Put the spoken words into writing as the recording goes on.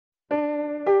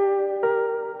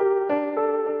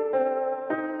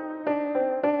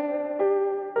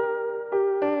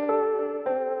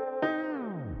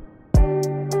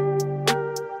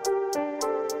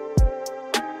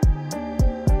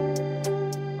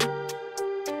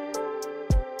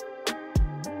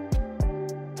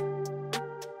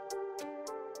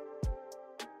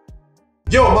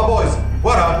Yo, my boys,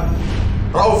 what up?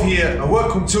 Rauf here, and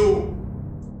welcome to...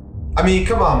 I mean,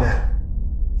 come on, man.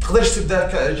 تقدرش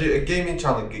تبدا جيمنج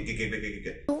شانل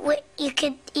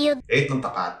عيد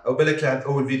ننطق عاد او بالك عند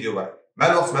اول فيديو برك مع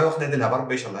الوقت نعدلها برك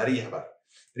باش الله ريح برك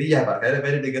على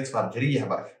بالي اللي قتفرج ريح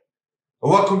برك.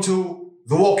 Welcome to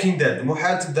The Walking Dead.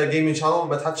 محال تبدا جيمنج شانل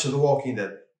ما تحطش The Walking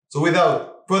Dead. So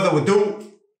without further ado,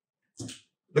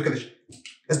 look at this.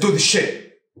 Let's do this shit.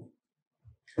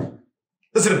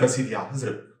 ازرب بس سيدي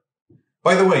ازرب.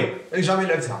 By the way, انا جامي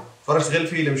لعبتها. فرجت غير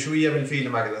الفيلم شويه من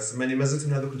الفيلم هكذا سماني ما زلت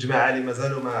من هذوك الجماعه اللي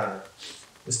مازالوا ما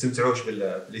استمتعوش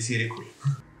باللي يصير يكون.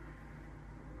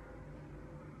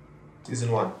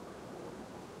 Season 1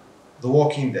 The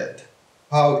Walking Dead.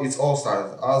 How it all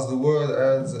starts as the world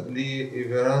ends, Lee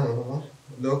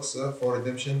looks for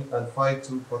redemption and fight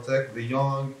to protect the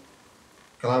young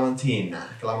Clementina.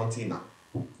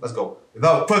 Let's go.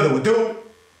 Without further ado,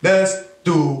 let's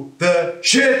do the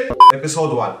shit.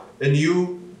 Episode 1. A new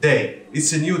day.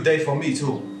 It's a new day for me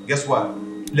too. Guess what?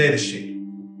 Latest shit.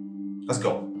 Let's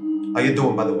go. How you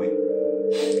doing, by the way?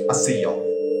 I see y'all.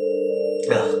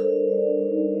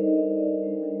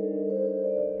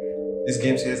 This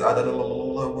game series I don't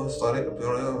know started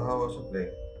how I should play.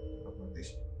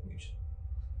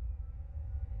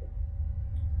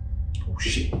 Oh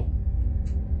shit.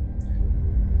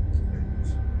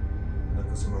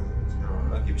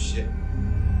 I give a shit.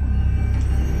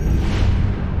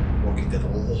 Walking Dead.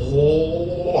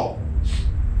 Oh.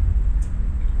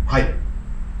 Hi.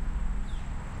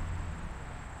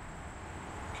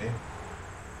 Okay.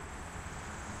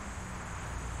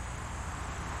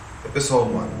 Episode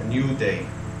 1, a new day.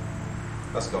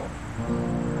 Let's go.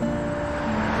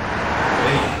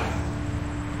 Hey.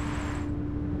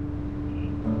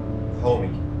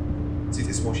 Homie. نسيت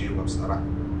اسمه شيء والله بصراحة.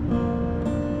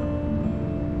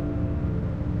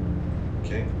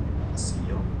 Okay. Let's see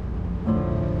y'all.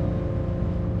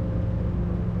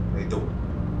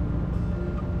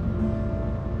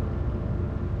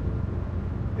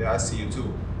 Yeah, I see you too.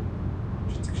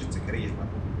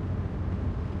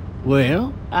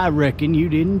 Well, I reckon you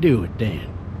didn't do it then.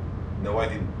 No, I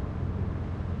didn't.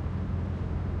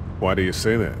 Why do you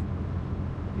say that?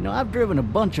 You know, I've driven a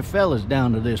bunch of fellas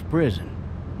down to this prison.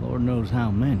 Lord knows how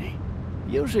many.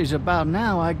 Usually it's about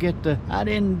now I get the I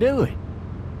didn't do it.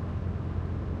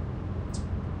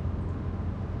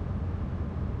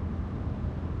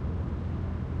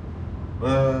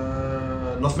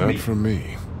 Not for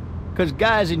me. Because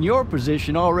guys in your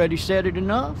position already said it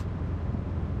enough?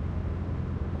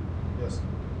 Yes.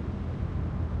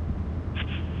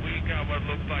 We got what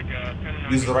looks like a...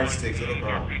 Use the right stick to look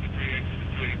around.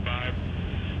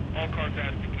 All cars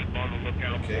have to keep on the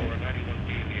lookout for 91B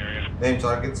in the area. Name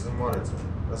targets and monitor.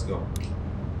 Let's go.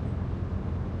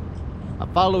 I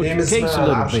followed your case a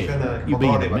little bit. You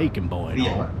being a making boy and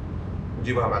all.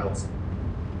 نجيبها مع الوقت.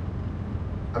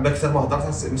 عم بكثر ما هدرت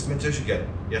ما سمعتش ايش قال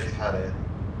يا اخي حاله يعني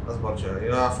اصبر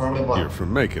شوي. You're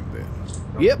from Macon then.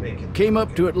 Yep, came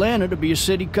up to Atlanta to be a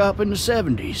city cop in the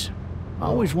 70s. I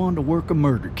always wanted to work a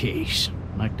murder case,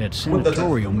 like that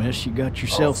senatorial mess you got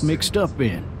yourself mixed up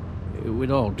in,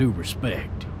 with all due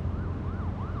respect.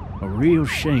 A real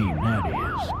shame, that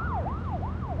is.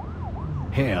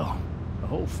 Hell, the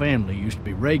whole family used to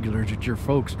be regulars at your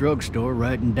folks' drugstore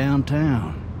right in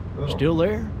downtown. Still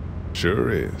there? Sure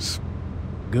is.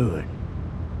 Good.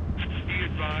 Be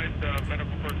advised,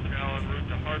 medical personnel en route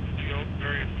to Hartsfield,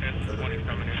 very intense, 20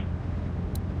 coming in.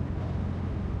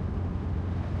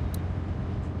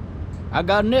 I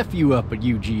got a nephew up at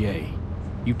UGA.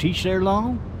 You teach there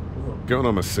long? Going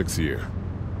on my 6th year.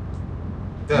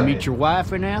 You meet your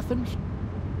wife in Athens?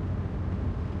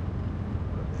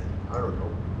 I don't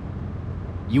know.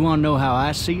 You want to know how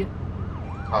I see it?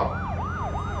 How?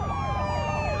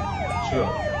 Sure.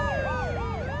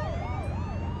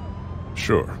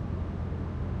 Sure.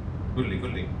 قول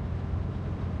لي.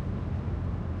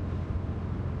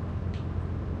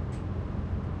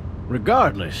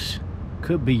 Regardless,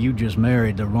 could be you just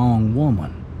married the wrong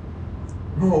woman.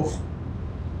 No.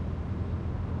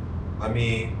 I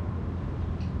mean,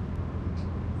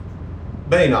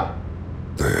 Baina.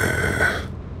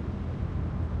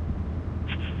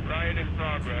 Riot in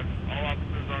progress. All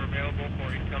officers are available for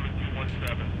incoming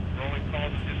 217. Rolling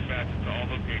calls and dispatches to all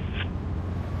locations.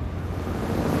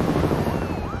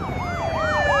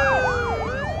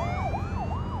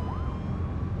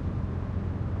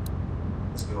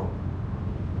 Let's go.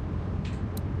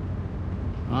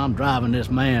 I'm driving this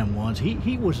man once.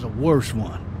 He was the worst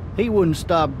one. He wouldn't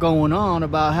stop going on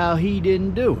about how he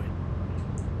didn't do it.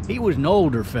 He was an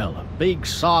older fella, big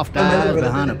soft eyes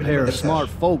behind a pair of smart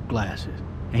folk glasses.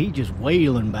 And he just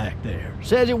wailing back there.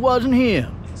 Says it wasn't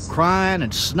him. crying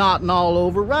and snotting all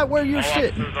over right where you're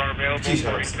sitting. Officers are available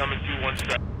for incoming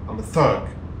 217. I'm a thug.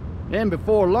 Then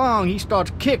before long, he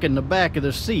starts kicking the back of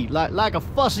the seat like a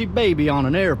fussy baby on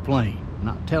an airplane. And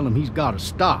I tell him he's got to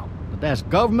stop, that that's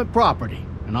government property,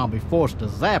 and I'll be forced to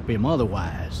zap him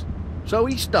otherwise. So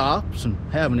he stops, and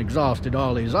having exhausted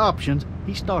all his options,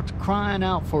 he starts crying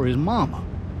out for his mama.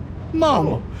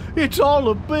 Mama, it's all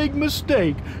a big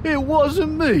mistake. It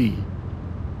wasn't me.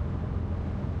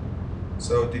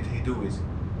 So did he do it?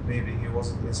 Maybe he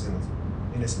wasn't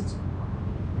innocent.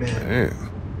 Man.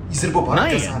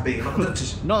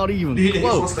 Not even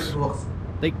close.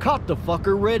 They caught the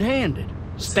fucker red-handed,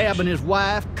 stabbing his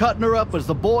wife, cutting her up as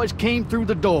the boys came through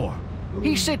the door.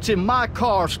 He sits in my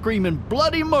car screaming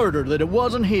bloody murder that it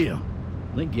wasn't him.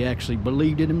 I think he actually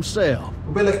believed it himself.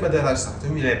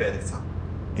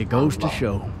 It goes to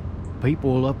show,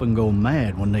 people will up and go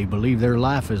mad when they believe their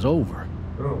life is over.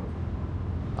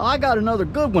 I got another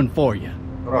good one for you.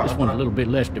 This one's a little bit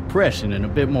less depressing and a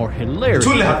bit more hilarious,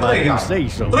 if I do say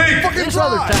so. This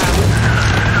other time...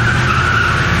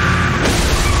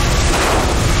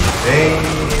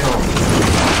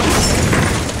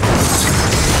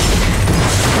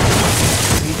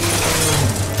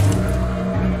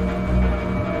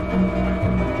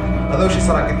 هذا وش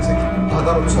صار قلت لك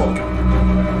هذا وتصوك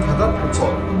هذا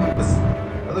وتصوك بس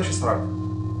هذا وش صار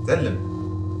تعلم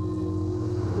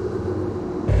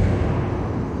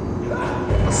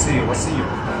I'll see you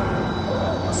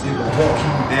the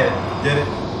walking dead get it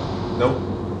no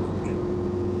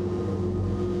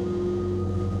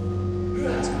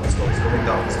let's go it's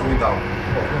going down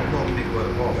no big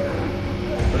word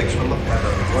مالكش والله في هذا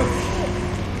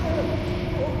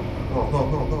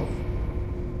no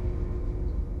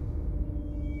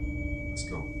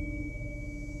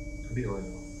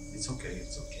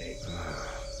It's okay.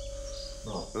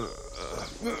 No.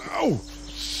 Oh,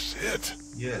 shit.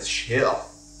 Yes, chill.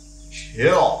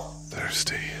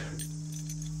 Thirsty.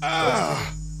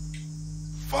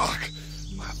 Fuck.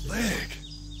 My leg.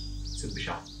 Super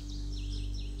shot.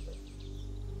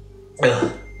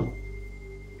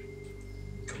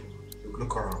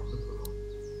 Look around.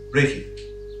 Breaky.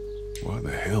 Why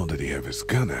the hell did he have his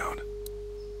gun out?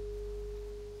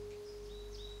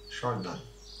 Shotgun.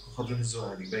 خرجوا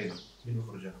الزوار هذه باينه مين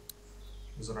يخرجها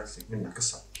الزوار هذه منها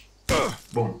كسر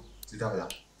بوم زيد هذا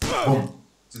بوم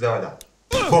زيد هذا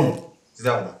بوم زيد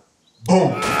هذا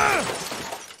بوم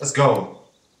let's go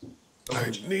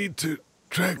I need to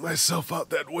drag myself out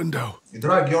that window. You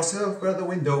drag yourself out the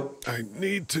window. I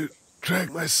need to drag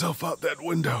myself out that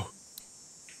window.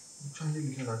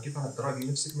 كيف هتدراجي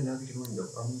نفسك من هذه الويندو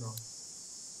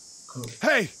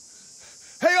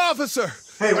Hey officer.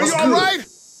 Hey, are you all right?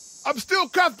 I'm still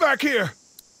cuffed back here.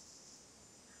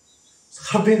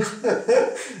 خربين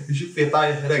يشوف فيه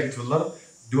طايح راقد في الارض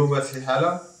دوامات في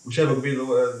حاله وشابك بين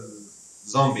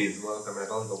زومبيز ما كما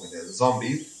يقولوا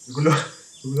زومبيز يقول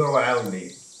له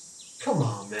عاوني كم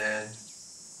اون مان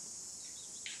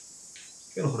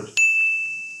فين نخرج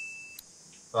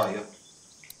يلا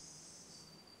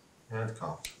هاند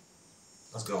كار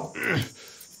let's go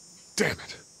damn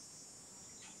it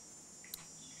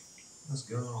let's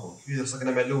go في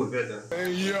رسكنا مع الاول بعدا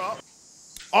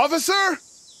officer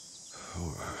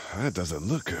oh, that doesn't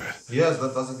look good. Yes,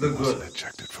 that doesn't look good.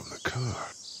 Ejected from the car.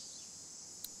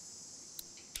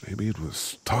 Maybe it was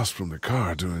tossed from the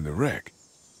car during the wreck.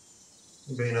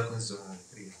 بيناتنا الزهايمر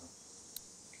ريحه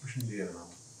واش ندير انا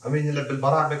امين يلعب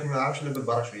بالبراء لكن ما نعرفش نلعب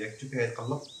بالبراء شويه تشوف فيها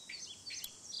يتقلب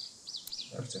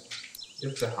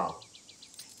افتحها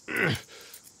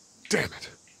damn it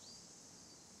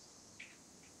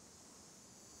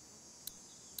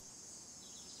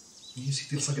يا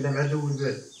سيدي لصقنا مع الاول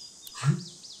بعد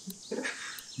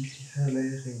في حاله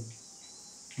يا اخي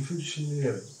ما فهمتش شنو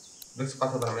ندير بدك تبقى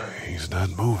تهضر معاه he's not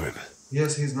moving.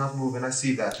 Yes, he's not moving. I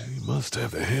see that. He must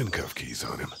have the handcuff keys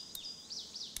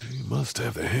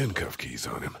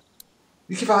on him.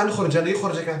 كيف غنخرج انا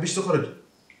يخرج كيف باش تخرج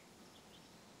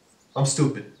I'm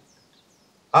stupid.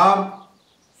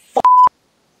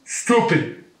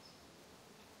 Stupid.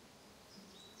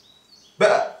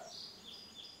 But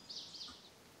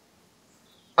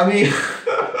I mean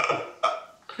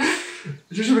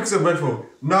شو بكتب من فوق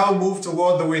now move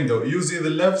toward the window using the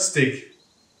left stick.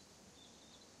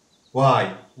 why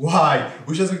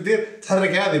وش لازم دير تحرك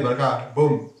هذه بركة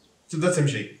بوم تبدا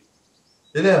تمشي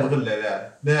لا بغلة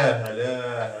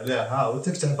لا ها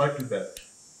وتفتح برك الباب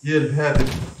يا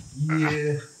الهاتف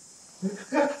ياه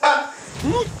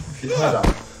في هذا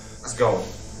let's go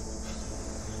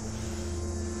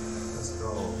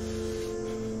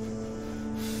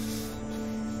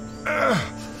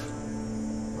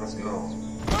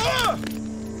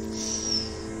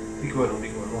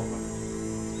يكون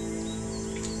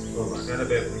والله انا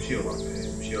باغي نمشي خلاص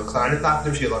انا تعرف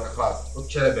نمشي ذاك خلاص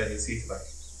وقت على بالي نسيت ذاك.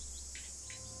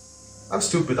 I'm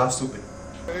stupid. I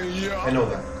know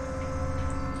that.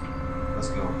 Let's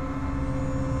go.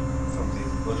 Something.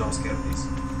 No jump scare please.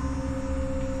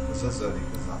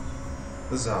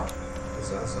 بالزاف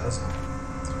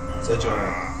سجل.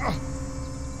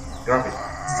 Grab it.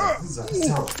 بالزاف.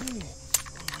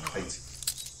 Right.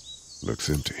 Looks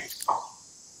empty.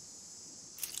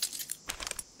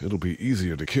 It'll be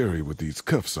easier to carry with these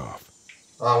cuffs off.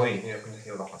 وين هي كنا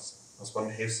نحيو لاحظ اصبر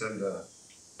نحيس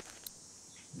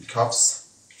الكافس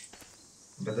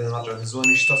بعدين نرجع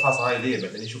نهزون نشتفاص هاي ليه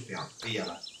بعدين نشوف فيها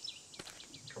يلا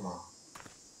كمان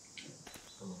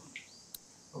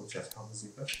أول شيء أسحب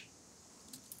الزيبر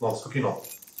نوت اوكي نوت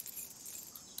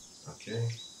اوكي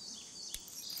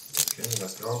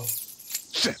let's go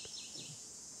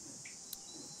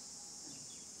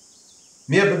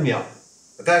 100%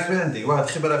 تعرف من عندي واحد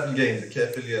خبرة في الجيمز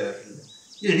كيف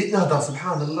يعيد نهضر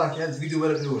سبحان الله كانت فيديو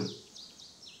ولا في الأول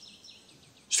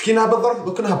شتكينا بالضرب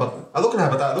دوك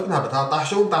نهبط طاح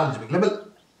شو طاح الجبك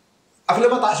لما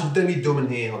ما طاحش قدام يدو من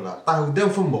هي ولا طاح قدام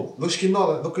فمو لو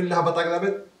شكينا دوك اللي هبط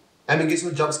قلبت عامل قسم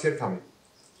الجامب سكير كامل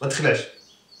ما تخلعش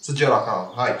سجل راك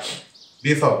هاي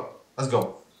بيثو let's go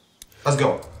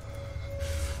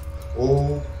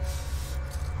او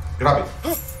grab it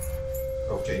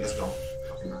okay let's go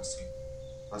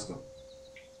let's go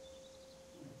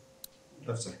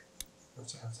افتح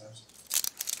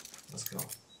let's go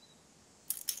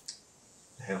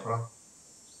الحين اخرى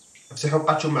افتح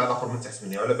وبقى تشم مع الاخر من تحت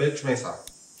مني ولا بالك ما يصير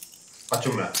بقى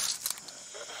تشم معه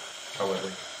حاول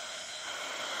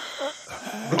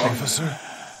Officer.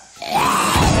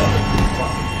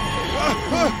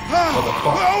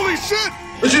 Holy shit!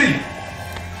 اجري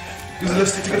use the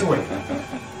left stick to get away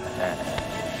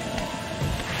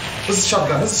this is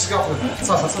shotgun this is shotgun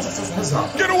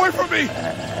Get away from me!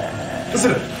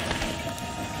 listen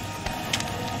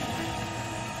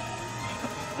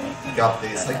I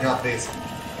got this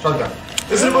shotgun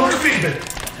listen about your feet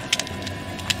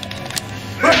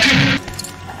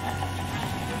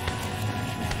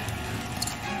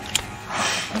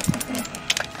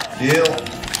deal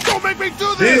Don't make me do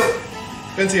this! deal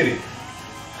Pentiri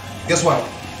guess what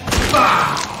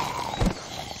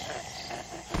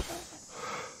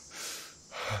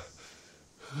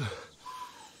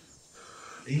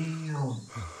Damn.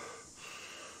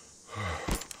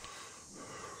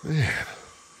 Man.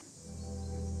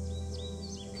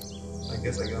 I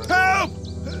guess I gotta Help!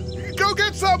 Go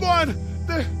get someone!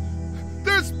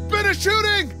 There's been a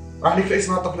shooting! راح لك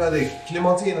اسمها الطفلة هذيك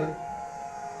كليمانتينا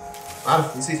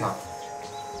عارف نسيتها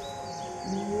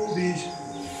بيش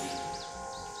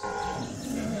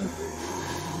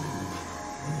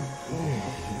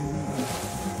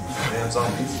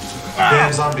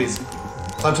Damn zombies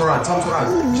Time to run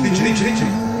جري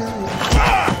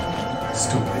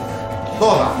Stupid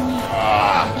طولع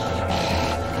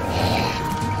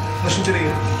ليش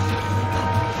نجري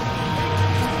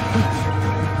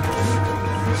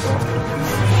Let's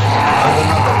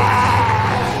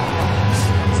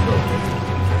go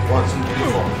 1, 2, 3,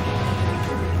 4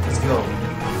 Let's go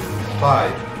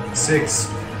 5, 6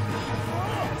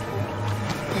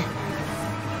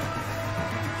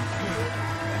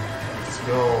 Let's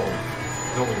go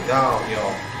going down yo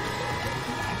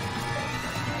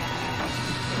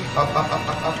up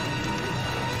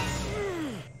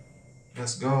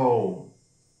Let's go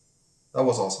that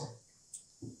was awesome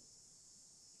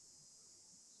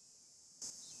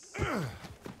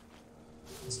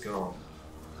Let's go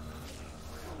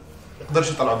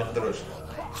يقدرش يطلعوا ما يقدروش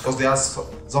قصدي على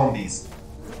زومبيز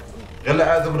غير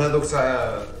العادة من هذوك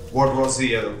تاع وورد وور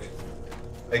زي هذوك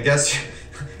I guess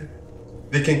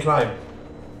they can climb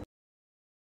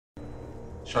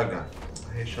shotgun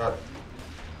هي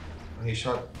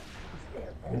shot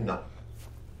منها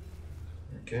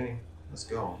okay let's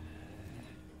go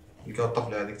يلقاو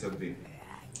الطفلة هذيك تبي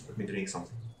let me drink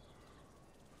something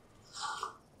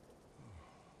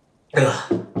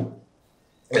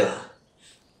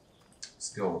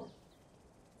let's go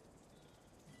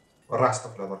وراح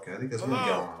الطفلة هذاك هذيك لازم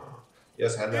نلقاها يا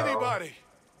سلام Anybody?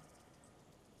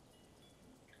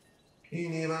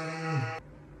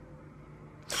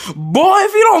 Boy,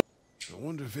 if you don't. I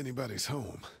wonder if anybody's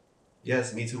home.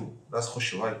 Yes, me too. Let's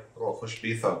خشوا هاي روح خش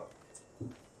بيثا.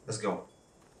 Let's go.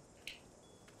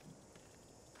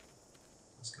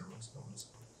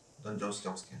 Don't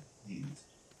jump scare.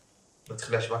 ما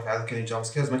تخلعش باك عاد كاين جامب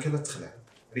سكيرز ما كلها تخلع.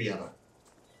 رياضة.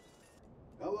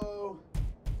 Hello.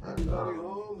 Anybody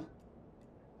home?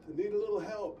 I need a little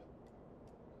help.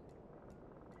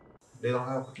 ليه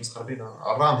راح كنت مسخر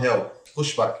بينا. الرام هاو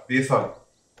خش باك بيثا.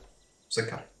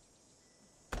 مسكر.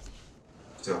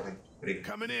 افتحي بريك.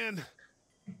 Coming in.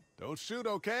 Don't shoot,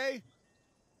 okay?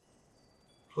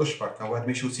 خش بركة واحد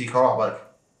ما يشوتيك روح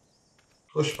بركة.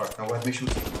 خش بركة واحد ما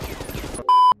يشوتيك.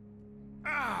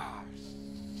 Ah,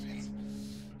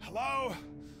 hello?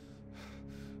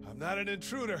 I'm not an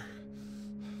intruder.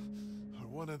 Or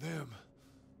one of them.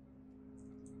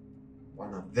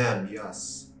 One of them,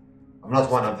 yes. I'm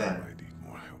not one of them. I need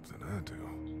more help than I do.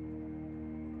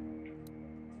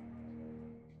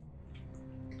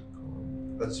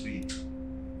 Let's read.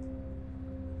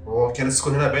 كان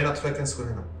يسكن هنا باين أطفال كان يسكن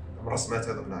هنا. الرسمات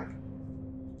هذا بلاك.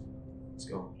 Let's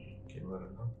go. كاين وين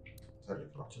هنا؟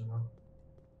 تهلك رحت هنا.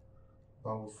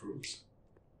 باو فروتس.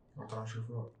 ما ترى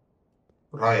نشوفوا.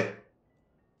 رايح.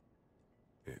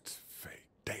 It's fake.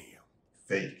 Damn.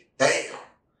 Fake. Damn.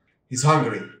 He's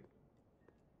hungry.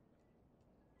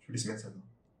 شو اللي سمعت هذا؟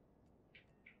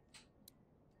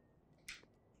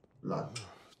 لا.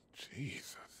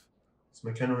 Jesus. بس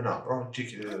مكانه هنا. روح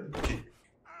تشيك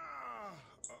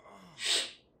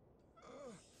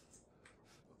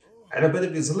على بالي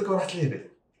بينزل لك وراح تلهبل.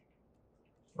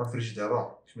 روح فريجيدير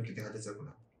روح. مش تلقى حاجة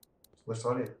تاكلها.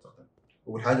 تقدر عليه تقدر.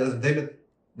 أول حاجة لازم دايما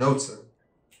نوتس.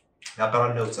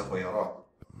 اقرا النوتس أخويا روح.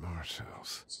 Marsh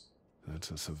house.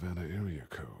 That's a Savannah area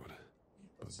code.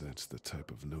 But that's the type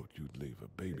of note you'd leave a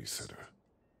babysitter.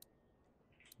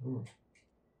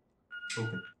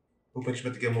 Open. Open شو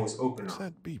بتلقى موس open. What's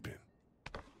that beeping?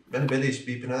 أنا بليش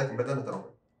بيبن هذاك من بعد أنا ترى.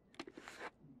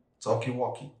 Talkie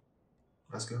walkie.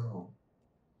 Let's go.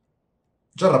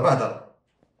 جرب اهدر.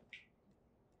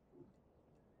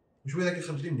 وش ذاك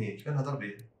يخرج لي من هيك؟ كان هدر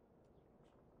بيه.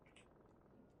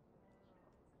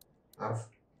 عرف.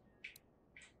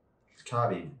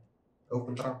 الكابين.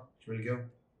 اوبن ترى. شو نلقاو؟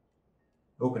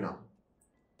 اوبن ناو.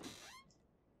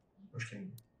 وش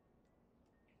كاين؟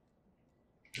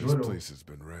 This place has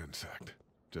been ransacked.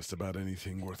 Just about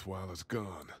anything worthwhile is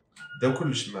gone. داو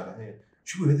كلش ماله هي.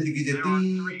 شو هذا اللي قاعد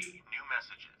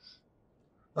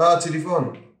يدي؟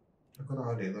 تليفون. اقرا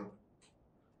عليه ذا.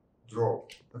 درو.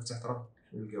 افتح ترى.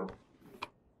 شو نلقاو؟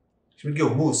 شو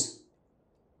نلقاو موس.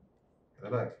 على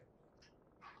بالك.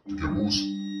 Moose,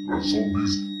 where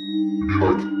zombies be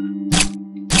like.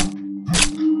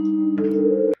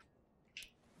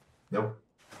 No.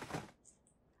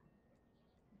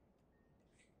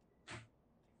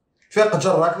 فيها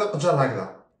قجر هكذا قجر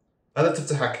هكذا. هذا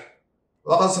تفتحك.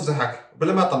 لقد تفتحك.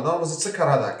 بلا ما طلع نورمال تسكر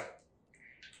هذاك.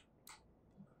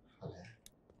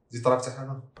 زيد ترى افتح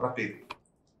هذا رابيد.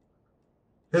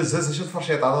 هز شوف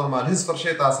فرشيطة نورمال. هز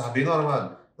فرشيطة صاحبي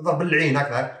نورمال. اضرب بالعين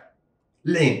هكذا.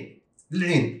 العين.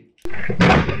 العين.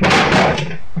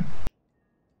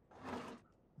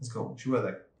 Let's go. شو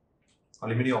هذاك؟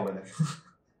 ألمنيوم هذاك.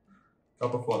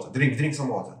 cup of water. drink some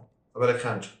water. بالك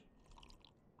خانج.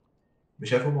 مش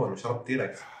شايفهم ولا شربت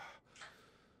ديريكت.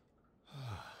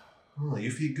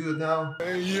 You feel good now?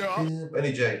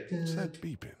 أنا جاي.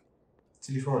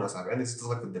 تليفون أصعب. عندك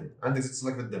تتصلك بالدم. عندك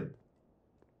تتصلك بالدم.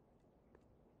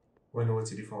 وين هو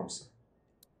التليفون بس؟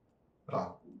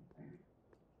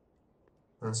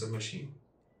 answer machine.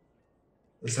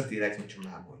 insert direct من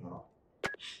جمعها بقول له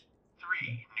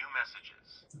 3 new messages.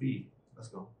 3. Let's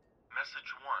go. Message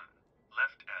 1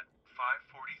 left at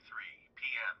 5:43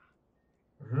 p.m.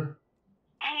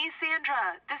 Hey Sandra,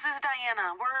 this is Diana.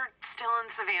 We're still in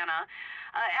Savannah.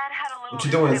 Ed had a little What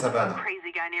you doing in incident with Savannah? some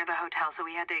crazy guy near the hotel, so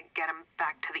we had to get him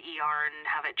back to the ER and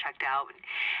have it checked out.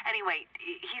 Anyway,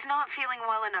 he's not feeling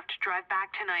well enough to drive back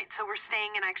tonight, so we're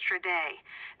staying an extra day.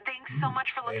 Thanks so much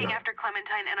for looking after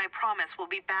Clementine, and I promise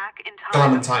we'll be back in time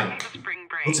Clementine. for spring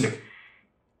break. What's it?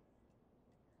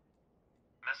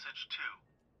 Message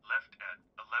 2 left at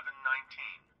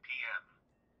 11:19 p.m.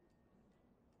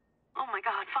 Oh my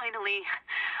God, finally.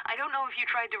 I don't know if you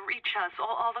tried to reach us.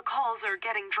 All the calls are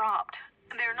getting dropped.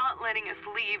 They're not letting us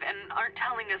leave and aren't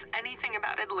telling us anything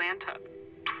about Atlanta.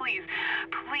 Please,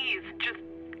 please, just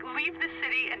leave the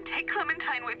city and take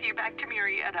Clementine with you back to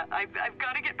Marietta. I've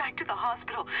got to get back to the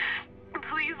hospital.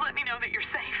 Please let me know that you're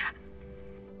safe.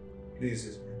 Please.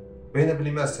 بين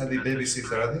بلي ماست هذه بيبي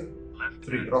سيتر هذه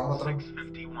 3 روح نطرم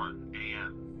 6:51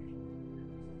 a.m.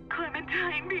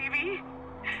 Clementine, baby.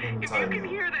 If you can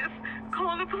hear this,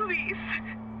 call the police.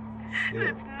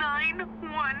 That's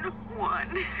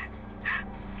 911.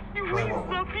 We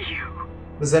love you.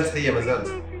 ما زالت هي ما زالت.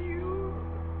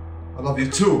 I love you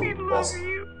too, boss.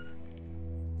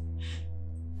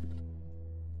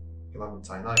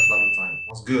 Clementine, hi Clementine.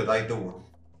 What's good? How you doing?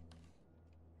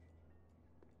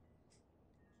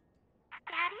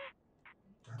 Daddy?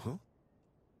 Huh?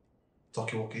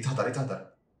 Talkie walkie. تهدر.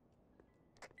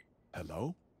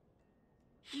 Hello?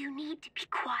 You need to be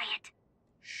quiet.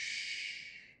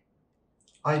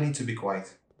 I need to be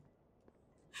quiet.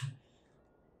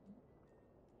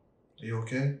 Are you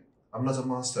okay? I'm not a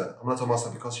monster. I'm not a monster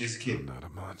because she's a kid. I'm not a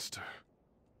monster.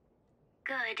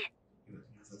 Good.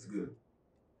 That's good.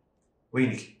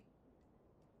 وينك؟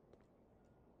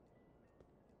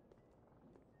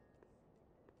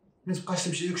 ما تبقاش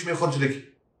تمشي لك ما يخرج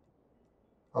لك.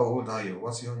 How old are you?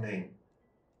 What's your name?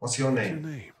 What's your What's your name?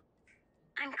 name?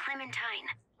 I'm Clementine.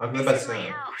 I'm This is my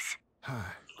house.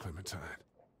 Hi, Clementine.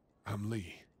 I'm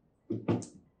Lee.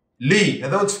 لي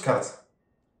هذا وين تفكرت.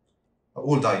 How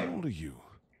old are How you? old are you?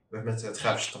 ما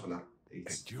تخافش الطفلة.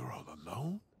 And you're all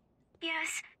alone?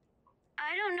 Yes.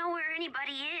 I don't know where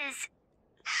anybody is.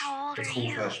 How old ما are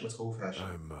you? تخوفهاش ما تخوفهاش.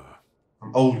 I'm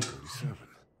I'm old. 37.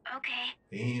 Okay.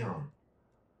 Damn.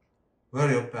 Where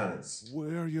are your parents?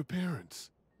 Where are your parents?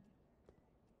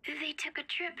 They took a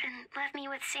trip and left me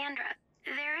with Sandra.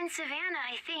 They're in Savannah,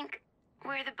 I think.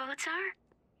 Where the boats are?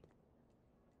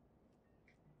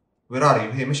 Where are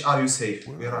you? Hey, مش are you safe?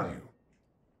 Where are you?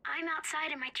 I'm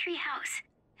outside in my treehouse.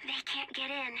 They can't get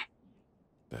in.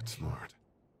 That's smart.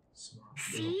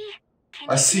 See? Can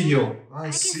I see you. I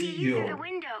can see see you through the you.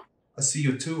 window. I see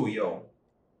you too, yo.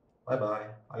 Bye bye.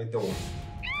 I don't.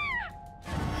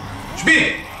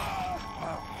 شبيك؟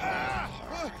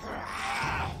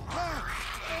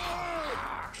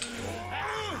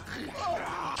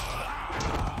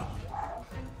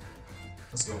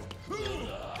 Let's go.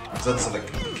 زاد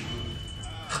سلك.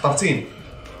 خطرتين.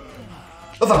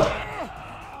 اضرب.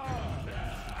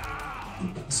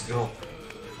 Let's go.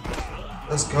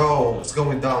 Let's go. It's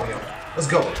going down, yo. Let's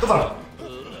go. اضرب.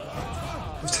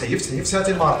 افتحي افتحي افتحي.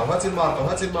 هاتي المارطة هاتي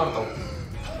المارطة هاتي المارطة.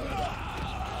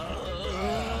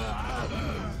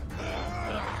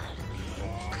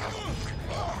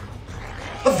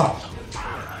 اضرب.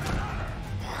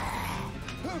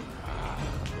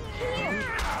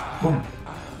 بوم.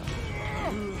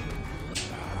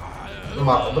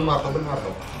 بالمارطة بالمارطة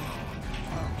بالمارطة.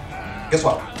 Guess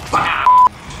what?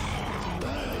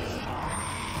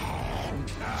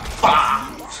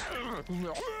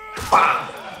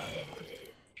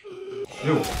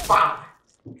 Yo, bam!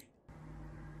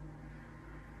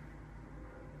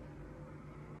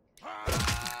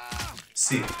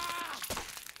 See.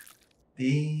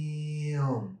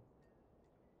 Damn.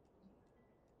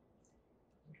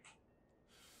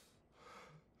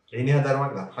 عيني هذا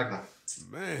المقلق حقنا.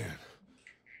 Man.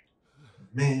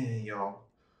 Man, yo.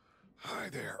 Hi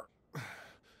there.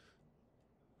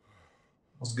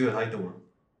 What's good? How you doing?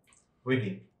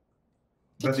 Winnie.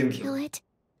 Did you kill it?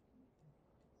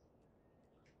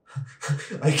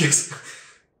 I guess.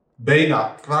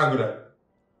 باينة كيف أقولها؟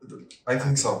 I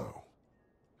think so.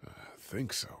 I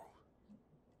think so.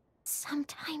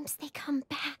 Sometimes they come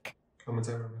back.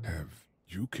 Have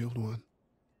you killed one?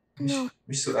 No,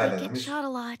 مش I سؤال get مش. shot a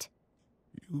lot.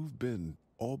 You've been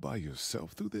all by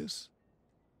yourself through this?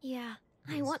 Yeah,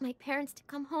 I want my parents to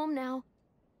come home now.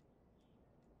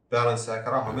 parents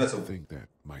راحوا I ماتوا. think that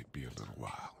might be a little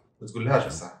while. ما تقولهاش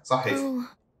بصح صحيح. Oh,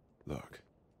 Look,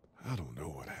 I don't know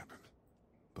what happened,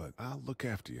 but I'll look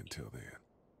after you until then.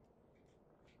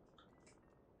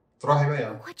 تروحي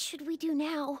معايا. what should we do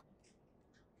now?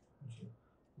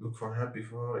 Look for help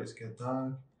before it gets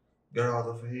dark. Get out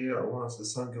of here once the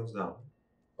sun goes down.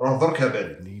 روح ضرك يا We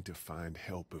بعد. need to find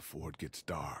help before it gets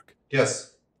dark.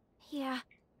 Yes. Yeah,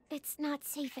 it's not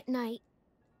safe at night.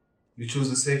 You choose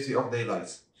the safety of daylight.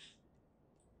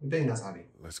 مبين أصحابي.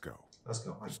 Let's go. Let's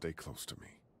go. Stay close to me.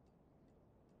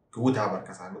 قوتها برك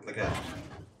أصحابي مطلقات.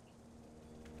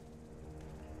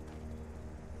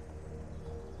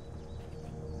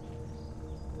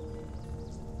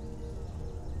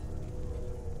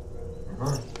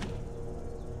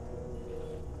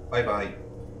 باي باي.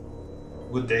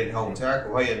 ودعي الهوم تاعك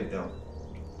وهيا نبداو.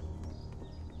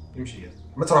 يمشي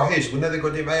ما تروحيش قلنا ذي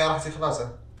قعدي معايا راحتي خلاص.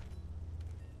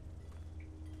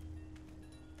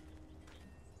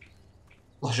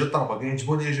 الله جد طربق قاعدين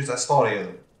يجيبوني يجي تاع ستوري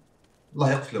هذا.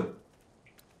 الله يقتلو.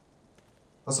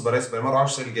 اصبر اصبر ما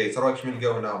راحش تلقاي تراك من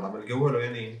لقاو هنا والله ما لقاو والو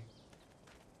يعني.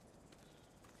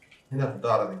 هنا في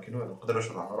الدار يمكن ولا نقدر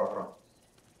نشرح روح.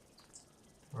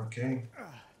 اوكي.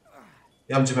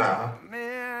 يا جماعة.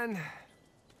 Man,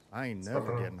 I ain't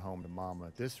never getting home to Mama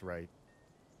at this rate.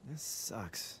 this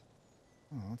sucks.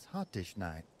 Oh, it's hot dish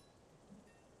night.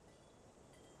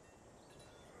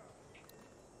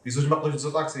 في زوج مقلوش زو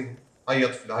طاكسي. هيا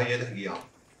طفلة هيا لحقيها.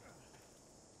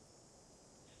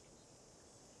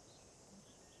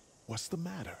 What's the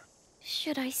matter?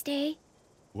 Should I stay?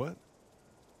 What?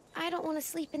 I don't want to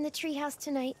sleep in the treehouse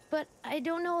tonight, but I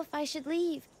don't know if I should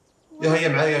leave. يا هيا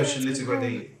معايا واش اللي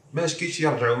تقعدي ما شكيتش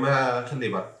يرجعوا ما خلي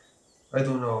برك. I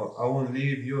don't know. I won't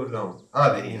leave you alone.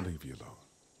 هذه I هي. won't leave you alone.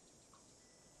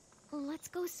 Let's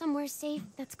go somewhere safe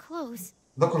that's close.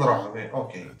 نكون راحة.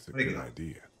 Okay. That's a good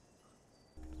idea.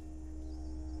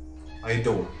 How you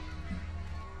doing?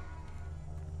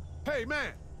 Hey,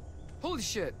 man! Holy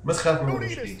shit! ما تخاف من Don't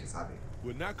وش eat us. فيك يا صاحبي.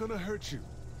 We're not gonna hurt you.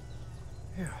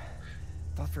 Yeah.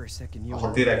 Thought for a second you أخذ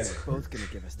were direct. both gonna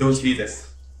give us. Don't eat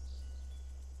us.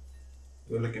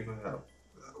 You're looking for help.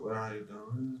 Where are you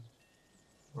going?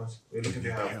 What? You're looking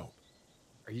for help.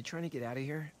 Are you trying to get out of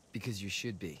here? Because you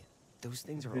should be. Those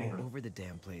things are all over the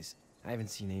damn place. I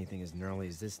haven't seen anything as gnarly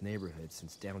as this neighborhood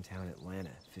since downtown Atlanta,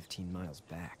 15 miles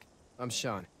back. I'm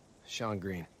Sean. Sean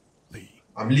Green. Lee.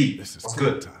 I'm Lee. This is What's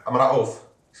good? time. I'm Raouf.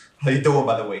 How you doing,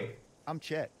 by the way? I'm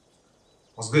Chet.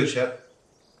 What's good, Chet?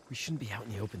 We shouldn't be out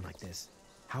in the open like this.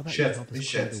 How about Shit, you help us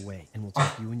this clear shit. the way, and we'll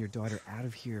take you and your daughter out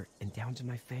of here and down to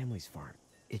my family's farm.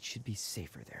 It should be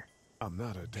safer there. I'm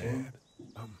not a dad.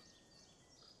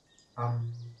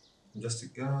 I'm just a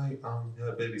guy. I'm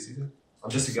her babysitter. I'm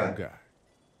just a guy.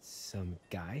 Some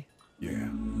guy? Yeah.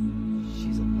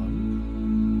 She's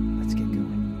alone? Let's get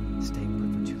going. Staying put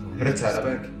for too long. هردتها على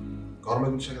بالك. قارمة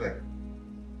بالشكل ذاك.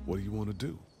 What do you want to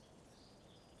do?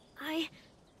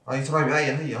 هاي تراي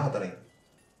معايا هي هذا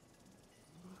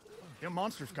Your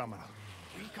monster's coming.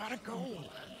 We gotta go.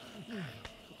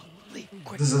 Lee,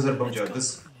 quick. This is a bumjo.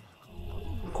 This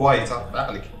quiet.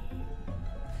 بعقلك.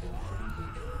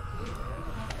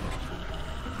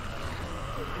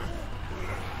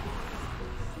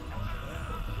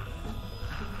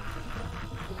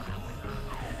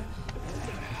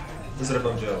 تزرب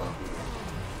بمجاوة.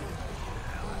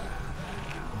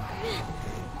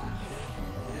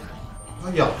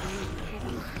 هيا.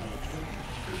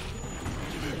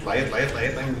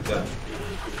 يطلع من قدام.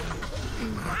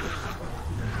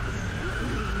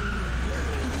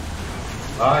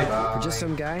 باي. You're just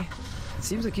some guy? It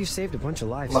seems like you saved a bunch of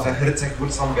lives. والله هردتك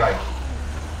تقول some guy.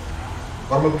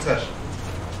 مرة ما قلتهاش.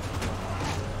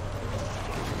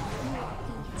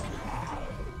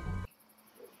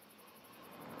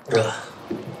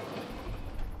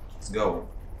 Let's go.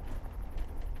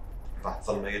 راح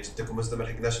تظل معي جدكم بس ما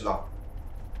لحقناش لا.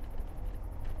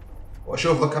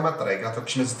 واشوف ذوك كم الطريق قالت لك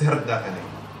شنو زدت داخلي.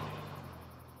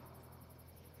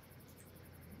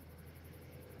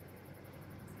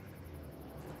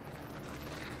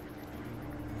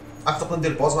 اعتقد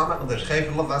ندير بوز ما نقدرش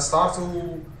خايف نلضع ستارت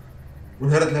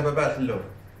ونهرد لها بابال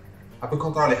حلوه. حاب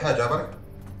نكونترولي حاجه برك.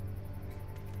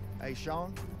 Hey,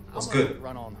 Sean. What's I'm gonna good?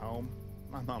 run on home.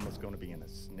 My mama's gonna be in a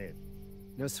snit.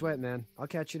 No sweat, man. I'll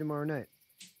catch you tomorrow night.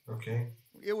 Okay.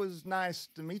 It was nice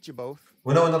to meet you both.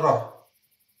 وين نروح؟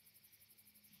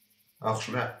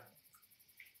 حشمان.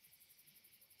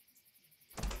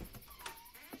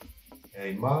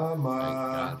 Hey, Mama. Thank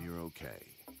God you're okay.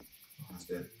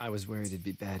 I was worried it'd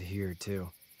be bad here,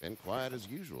 too. Been quiet as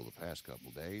usual the past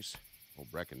couple days. Old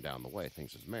Brecken down the way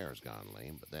thinks his mare's gone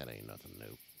lame, but that ain't nothing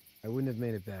new. I wouldn't have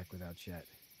made it back without Chet.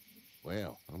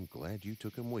 Well, I'm glad you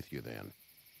took him with you then.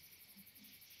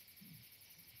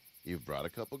 You've brought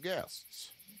a couple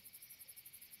guests.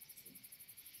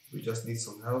 We just need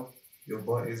some help. Your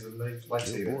boy is a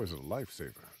lifesaver. Your boy's a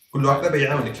lifever. كل واحدة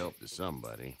بيعاونك. Help to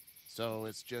somebody. So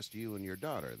it's just you and your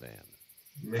daughter then.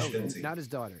 Not his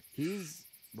daughter. He's,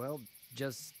 well,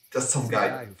 just some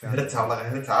guy. هردتها والله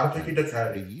هردتها عرفت كيف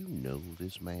هردتها. Do you know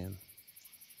this man?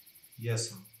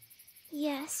 Yes.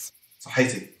 Yes.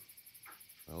 صحيتي.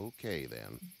 Okay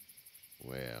then.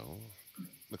 Well,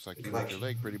 looks like you hurt your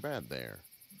leg pretty bad there.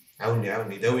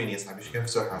 عاوني داويني يا صاحبي ايش كان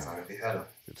مفتوحة يا صاحبي في حالة.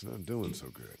 It's not doing so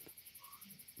good.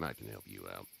 I can help you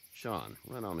out. Sean,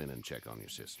 run on in and check on your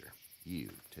sister. You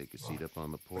take a seat up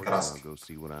on the porch and I'll go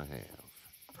see what I have.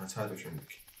 هذا وش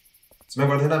عندك؟ تسمع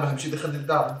قعد هنا ما همشي دخلني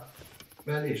الدار.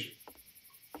 معليش.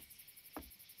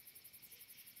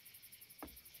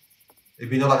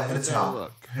 يبيني والله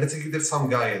هردتها. هردتها كي درت some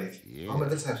guy هذيك. ما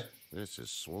درتهاش. This is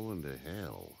swollen to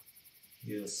hell.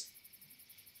 Yes.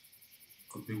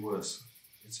 Could be worse.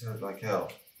 It's hurt like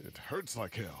hell. It hurts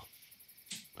like hell.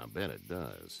 I bet it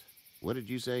does. What did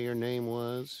you say your name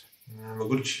was? ما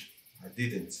قلتش. I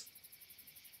didn't.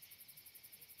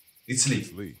 It's Lee.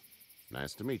 It's Lee.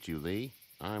 Nice to meet you, Lee.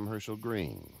 I'm Herschel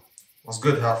Green. What's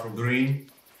good, Herschel Green?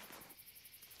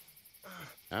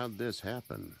 How'd this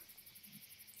happen?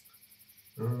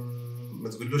 ما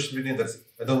تقولوش منين درت.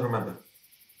 I don't remember.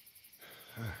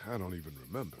 I don't even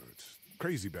remember. It's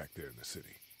crazy back there in the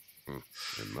city.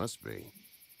 It must be.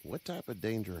 What type of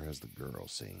danger has the girl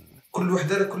seen? كل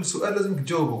وحدة كل سؤال لازم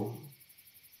تجاوبه.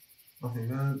 Nothing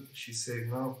bad. She's safe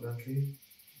now, blankly.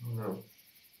 No.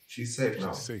 She's safe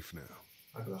now. She's safe now.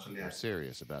 I'm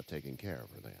serious about taking care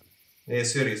of her then. Yeah,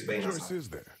 serious What choice is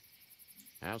there?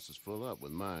 House is full up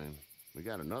with mine. We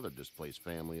got another displaced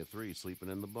family of 3 sleeping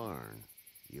in the barn.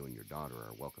 You and your daughter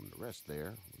are welcome to rest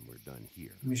there when we're done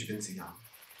here. مش بنتي يعني.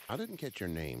 I didn't catch your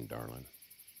name, darling.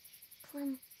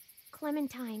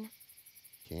 Clementine.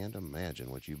 Can't imagine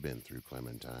what you've been through,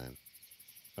 Clementine.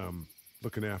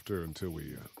 Looking after her until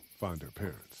we find her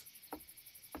parents.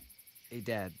 Hey,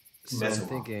 Dad. So I'm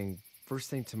thinking, first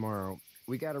thing tomorrow,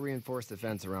 we gotta reinforce the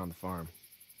fence around the farm.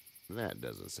 That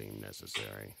doesn't seem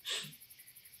necessary.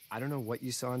 I don't know what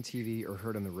you saw on TV or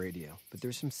heard on the radio, but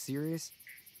there's some serious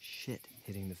shit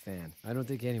hitting the fan. I don't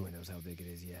think anyone knows how big it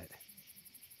is yet.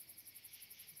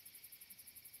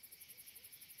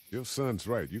 Your son's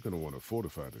right. You're gonna want to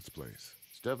fortify this place.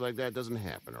 Stuff like that doesn't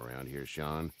happen around here,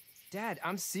 Sean. Dad,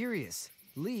 I'm serious.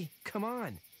 Lee, come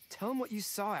on. Tell him what you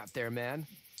saw out there, man.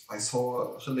 I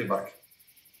saw خلي بالك.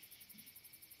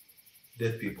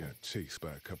 Dead people. I got chased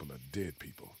by a couple of dead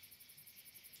people.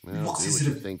 Well, do what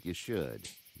you think you should.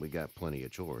 We got plenty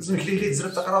of chores.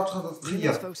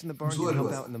 Those folks in the barn can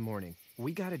help out in the morning.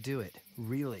 We gotta do it.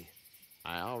 Really.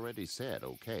 I already said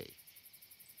okay.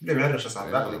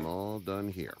 Well, I'm all done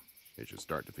here. It should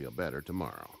start to feel better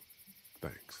tomorrow.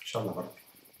 Thanks.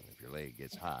 If your leg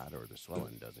gets hot or the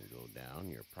swelling doesn't go down,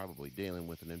 you're probably dealing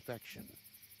with an infection.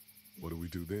 What do we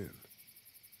do then?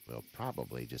 We'll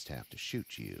probably just have to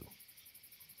shoot you.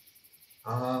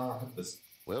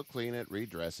 We'll clean it,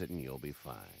 redress it, and you'll be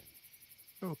fine.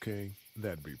 Okay,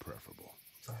 that'd be preferable.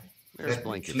 There's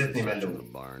blankets in the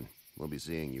barn. We'll be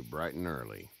seeing you bright and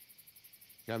early.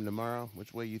 Come tomorrow,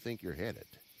 which way you think you're headed?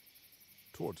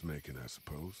 Towards Macon, I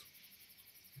suppose.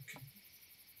 Okay.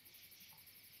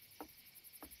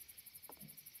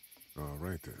 All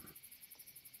right then.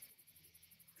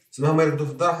 So هم يرقدوا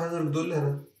في الدار احنا نرقدوا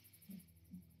لهنا.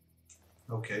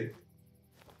 Okay.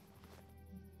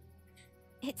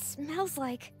 It smells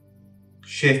like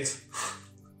shit.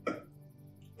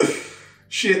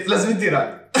 Shit, لازم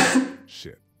نديرها.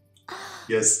 Shit.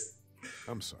 Yes.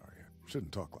 I'm sorry. I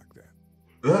shouldn't talk like that.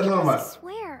 Normal. I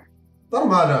swear.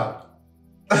 Normal.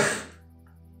 I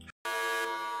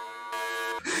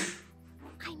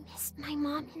miss my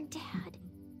mom and dad.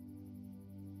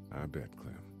 I bet,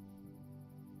 Clem.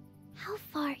 How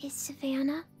far is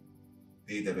Savannah?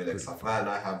 إذا بدك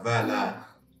Savannah, Havana.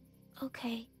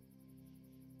 Okay.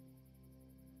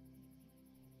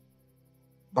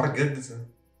 برا جدتها.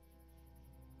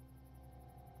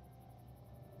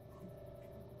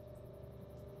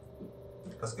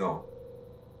 Let's go.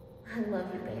 I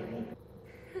love you, baby.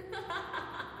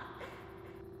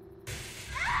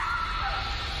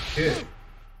 كيف؟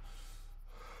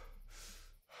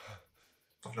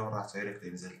 طب لو راح تعيرك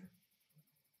تنزل.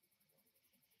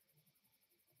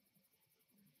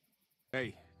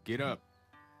 Hey, get up.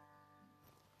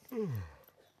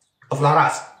 طفل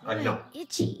راس. I know.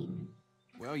 Itchy.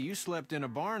 Well, you slept in a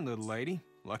barn, little lady.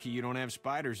 Lucky you don't have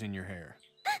spiders in your hair.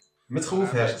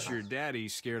 متخوف I يا bet your daddy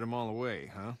scared them all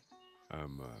away, huh?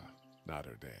 I'm not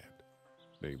her dad.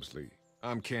 Name's Lee.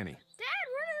 I'm Kenny. Dad,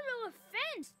 we're in the middle of a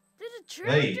fence. There's a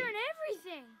tractor and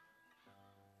everything.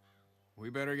 We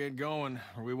better get going,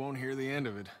 or we won't hear the end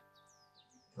of it.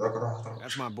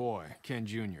 That's my boy, Ken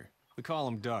Jr. We call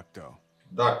him Duck, though.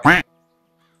 Duck.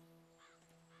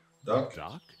 Duck?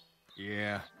 Duck?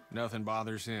 Yeah, nothing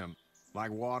bothers him.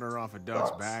 Like water off a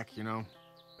duck's back, you know?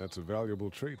 That's a valuable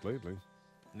trait lately.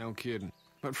 No kidding.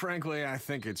 But frankly, I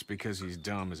think it's because he's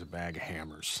dumb as a bag of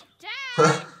hammers.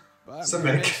 Dad! But he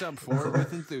makes up for it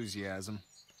with enthusiasm.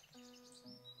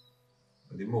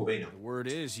 The word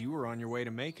is you were on your way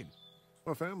to Macon.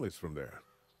 Our family's from there.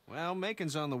 Well,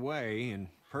 Macon's on the way, and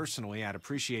personally, I'd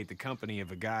appreciate the company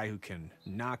of a guy who can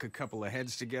knock a couple of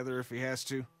heads together if he has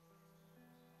to.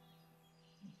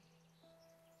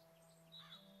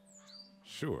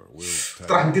 Sure, we'll...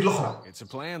 It's a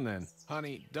plan, then.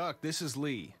 Honey, Duck, this is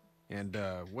Lee. And,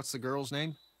 what's the girl's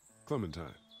name?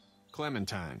 Clementine.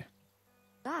 Clementine.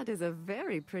 That is a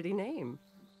very pretty name.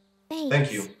 Thanks.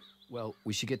 Thank you. Well,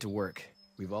 we should get to work.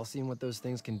 We've all seen what those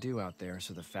things can do out there,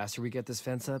 so the faster we get this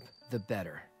fence up, the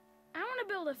better. I want to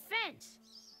build a fence.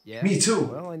 Yeah? Me too.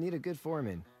 Well, I need a good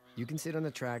foreman. You can sit on the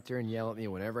tractor and yell at me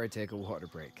whenever I take a water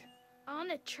break. On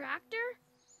the tractor?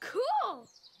 Cool!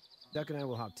 Duck and I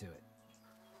will hop to it.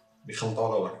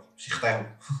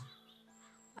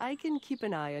 I can keep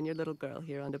an eye on your little girl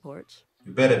here on the porch.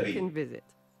 You better be. You can visit.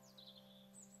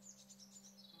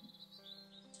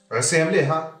 عسيها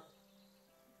مليحة.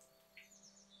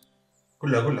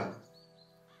 كلها.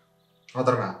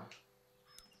 هضر معها.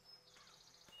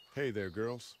 Hey there,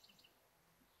 girls.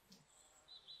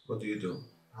 What do you do?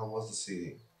 How was the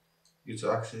city? You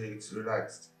two actually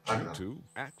relaxed. You two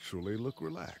actually look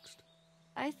relaxed.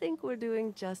 I think we're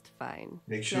doing just fine.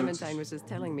 Make sure Clementine was just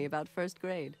telling me about first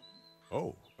grade.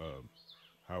 Oh,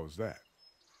 how was that?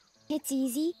 It's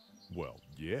easy. Well,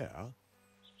 yeah.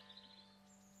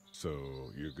 So,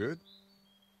 you're good?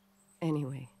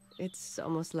 Anyway, it's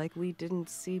almost like we didn't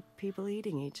see people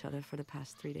eating each other for the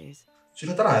past 3 days. شو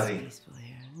الهضرة هذه؟ Peaceful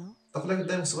here, no? طفلة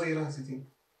قدام صغيرة نسيتي.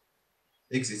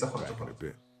 اكزيت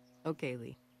اخرج. Okay,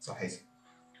 Lee. صحيت.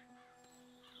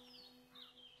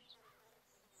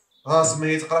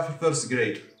 سمية تقرا في الفيرست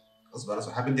جريد.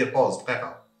 اصبر حاب ندير بوز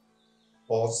دقيقة.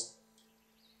 بوز.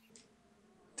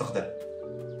 تقدر.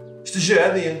 شتو الجو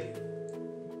هذه؟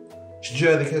 شتو الجو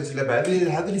هذيك اللعبة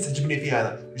هذه اللي تعجبني فيها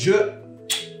أنا. جو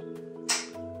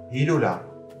هي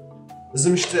الأولى.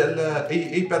 لازم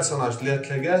أي بيرسوناج اللي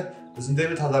تلاقاه لازم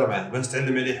دايما تهضر معاه باش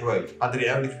تعلم عليه حوايج، قادر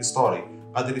يعاونك في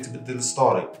ستوري، قادر يتبدل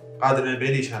الستوري، قادر ما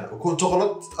باليش انا، وكون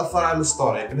تغلط تاثر على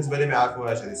الستوري، بالنسبه لي ما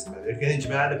يعرفوهاش هذه السماعه، كاين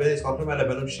جماعه على بالي تغلطوا ما على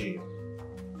بالهمش هي.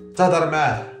 تهضر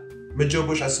معاه ما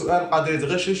تجاوبوش على السؤال قادر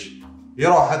يتغشش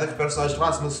يروح هذاك البيرسوناج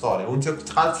خلاص من الستوري وانت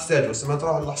كنت قادر تحتاجو، سما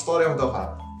تروح للستوري واحده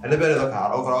اخرى، على بالي دوك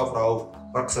اوف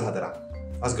رقص الهضره.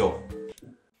 ليتس جو.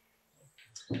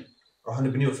 راح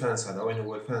نبنيو الفانس هذا، وين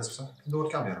هو الفانس بصح؟ ندور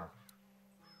الكاميرا.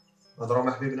 نهضرو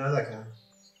مع حبيبنا هذاك.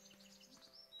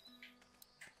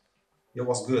 Yo,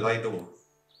 what's good? How you doing?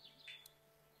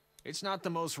 It's not the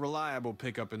most reliable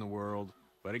pickup in the world,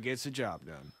 but it gets the job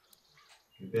done.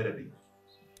 You better be.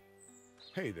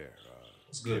 Hey there,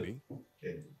 what's good?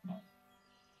 Kenny.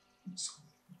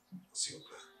 What's your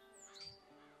plan?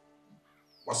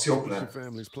 What's your plan? What's your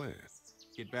family's plan?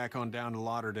 Get back on down to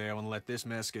Lauderdale and let this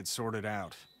mess get sorted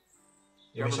out.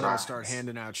 Government will start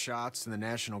handing out shots and the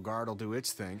National Guard will do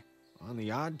its thing. On the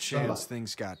odd chance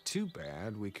things got too bad,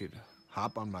 we could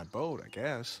hop on my boat, I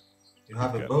guess. You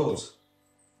have a boat?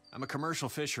 I'm a commercial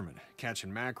fisherman,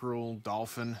 catching mackerel,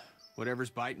 dolphin,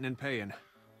 whatever's biting and paying.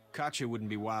 Katya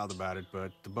wouldn't be wild about it, but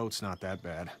the boat's not that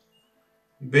bad.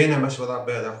 بينا مش that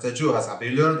bad. نحتاجوها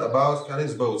صاحبي. You learned about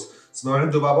Kenny's boat. سمعوا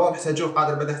عنده بابا نحتاجوه،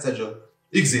 قادر بعد نحتاجوه.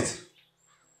 Exit.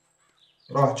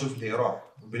 روح تشوف لي، روح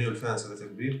بنيو الفانس هذا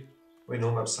كبير. وين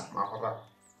هما بصح مع فرع؟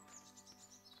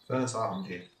 فانس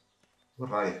مليح. وين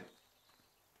رايح؟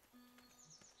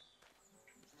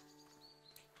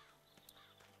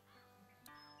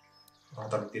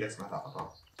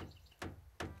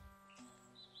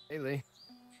 Hey, Lee.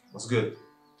 What's good?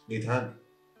 Need a hand?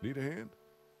 Need a hand?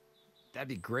 That'd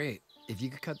be great. If you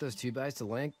could cut those 2x to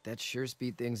length, that'd sure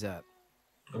speed things up.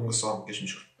 نقصها ما كاينش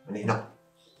مشكل. أنا هنا.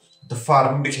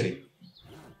 دفار من بكري.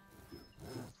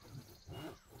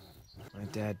 My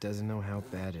dad doesn't know how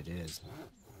bad it is.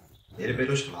 يا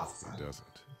بالوش خلاص. He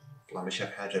doesn't. والله ما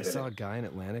شاف حاجة. I saw a guy in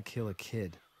Atlanta kill a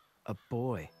kid, a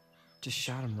boy. Just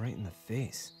shot him right in the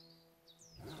face.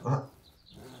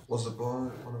 Was the boy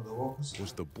one of the walkers?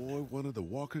 Was the boy one of the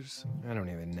walkers? I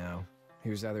don't even know. He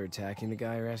was either attacking the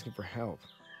guy or asking for help.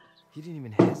 He didn't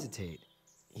even hesitate.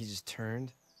 He just turned,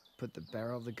 put the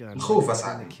barrel of the gun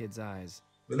right in the kid's eyes,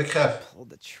 pulled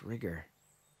the trigger.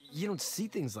 You don't see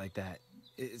things like that.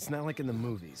 It's not like in the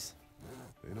movies.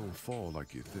 They don't fall like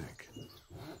you think.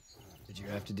 Did you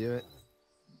have to do it?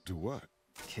 Do what?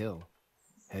 Kill.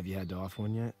 Have you had to off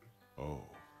one yet? Oh,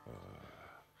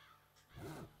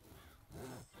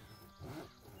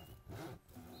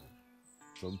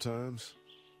 sometimes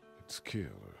it's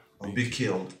kill or be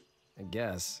killed. I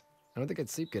guess. I don't think I'd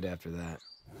sleep good after that.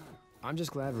 I'm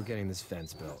just glad we're getting this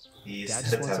fence built. Dad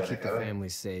just wants to keep the family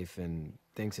safe and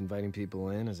thinks inviting people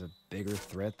in is a bigger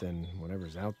threat than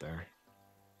whatever's out there.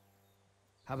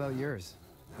 How about yours?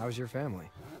 How's your family?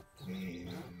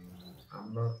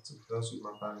 I'm not too close with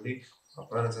my family. My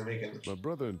parents are making. My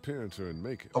brother and parents are in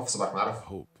Macon. I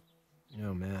hope.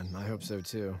 Oh man, I hope so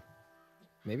too.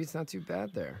 Maybe it's not too bad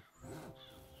there.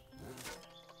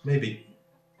 Maybe.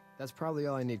 That's probably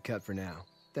all I need cut for now.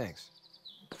 Thanks.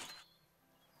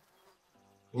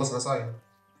 خلصنا صاير.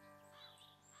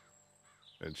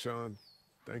 And Sean,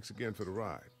 thanks again for the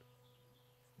ride.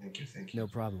 Thank you. No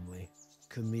problem, Lee.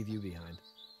 Couldn't leave you behind.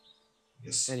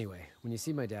 Yes. Anyway, when you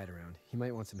see my dad around, he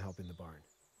might want some help in the barn.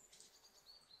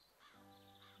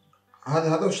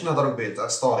 هذا واش نهضروا به تاع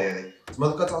ستوري يعني. تما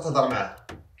دوكا تروح تهضر معاه.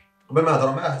 قبل ما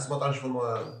نهضروا معاه تما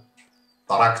تنشوفوا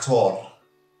التراكتور.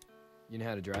 You know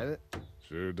how to drive it?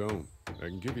 Sure don't. I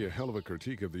can give you a hell of a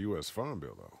critique of the U.S. Farm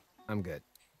Bill, though. I'm good.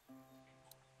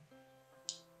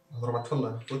 نهضروا مع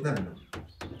طفلة فوتنا منه.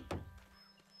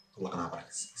 والله قناع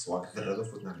سواق الذرة هذا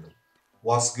فوتنا منه.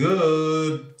 What's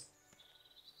good?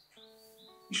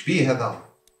 إيش بيه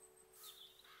هذا؟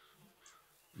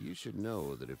 You should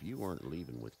know that if you weren't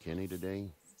leaving with Kenny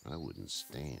today, I wouldn't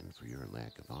stand for your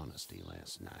lack of honesty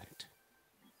last night.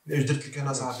 ليش درت لك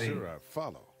أنا صاحبي؟ Sure, I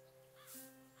follow.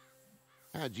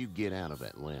 How'd you get out of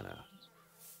Atlanta?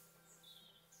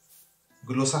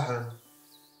 قول له صح.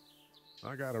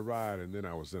 I got a ride and then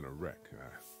I was in a wreck. I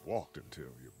walked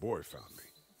until your boy found me.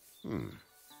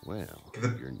 Well,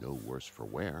 you're no worse for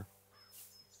wear.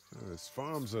 This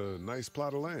farm's a nice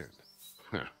plot of land.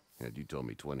 Had you told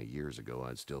me 20 years ago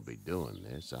I'd still be doing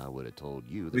this, I would have told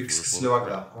you that you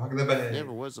were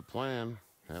never was a plan,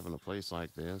 having a place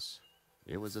like this.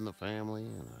 It was in the family,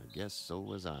 and I guess so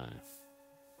was I.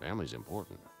 Family's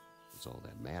important. It's all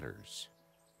that matters.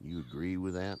 You agree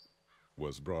with that?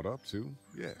 Was brought up to,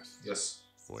 yes. Yes.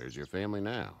 Where's your family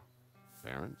now?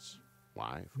 Parents?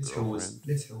 Wife? Girlfriend?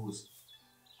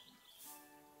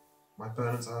 My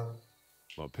parents are...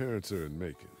 My parents are in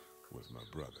Macon with my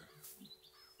brother.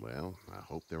 Well, I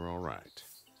hope they're all right.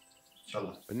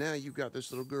 Inshallah. But now you've got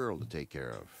this little girl to take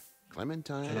care of.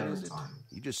 Clementine, is it?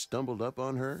 You just stumbled up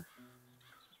on her?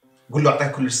 قول له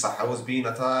أعطيك كل الصح. I was being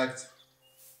attacked.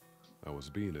 I was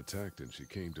being attacked and she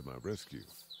came to my rescue.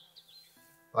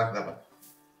 راك دابا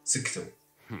سكتوا.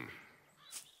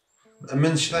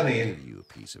 مأمنش ثاني. Give you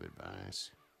a piece of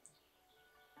advice.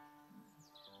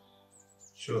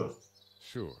 Sure.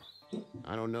 Sure.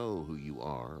 I don't know who you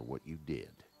are or what you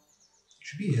did.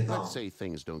 شبيه هذا. Let's say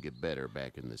things don't get better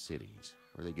back in the cities,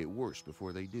 or they get worse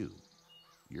before they do.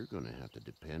 You're gonna have to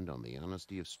depend on the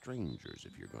honesty of strangers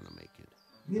if you're gonna make it.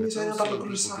 And if those same people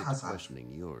get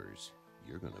questioning yours,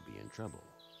 you're gonna be in trouble.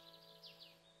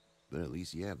 But at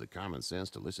least you have the common sense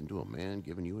to listen to a man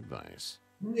giving you advice.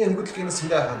 أنا قلت لك أنا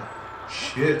سلاح أنا.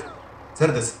 شيت.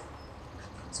 تردت.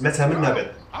 سمعتها منها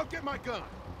بعد.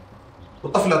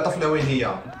 والطفلة وين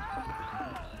هي؟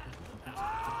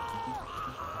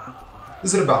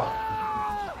 زربة.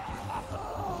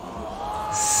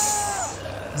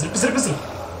 زرب.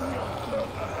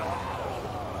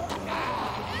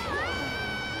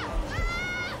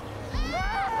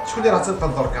 شكون اللي راه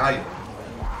تنقل درك عايب؟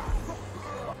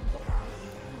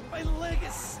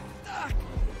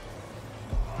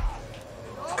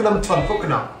 فكنا من الطفل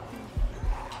فكنا.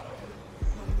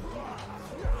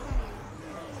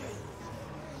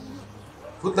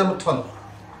 فوتنا من الطفل.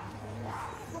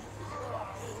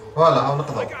 فوالا هاو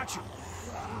نقدر.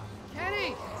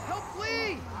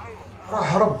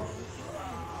 راح هرب.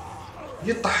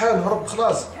 يطحن هرب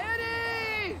خلاص.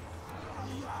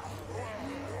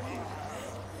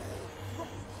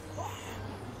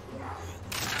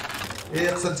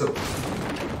 ايه قتلته.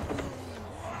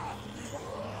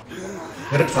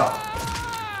 هردتها.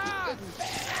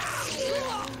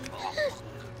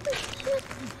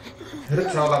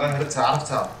 هردتها والله غير هردتها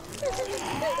عرفتها.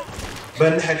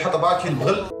 بان نحي الحطب كي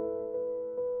البغل.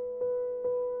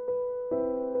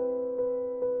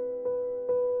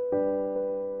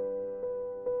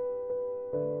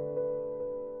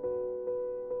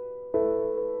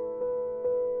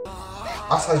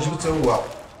 عصا جبته هو.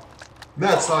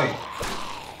 مات صايد.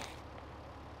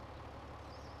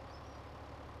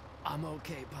 I'm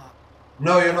okay, Pop.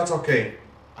 No, you're not okay.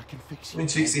 I can fix you. من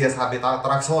تفيكسي يا صاحبي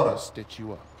طراك صورة. Stitch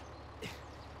you up.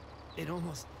 It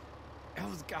almost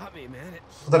got me, man.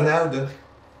 نقدر نعاوده.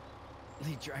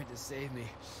 He tried to save me.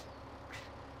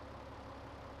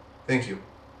 Thank you.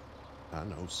 I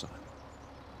know, son.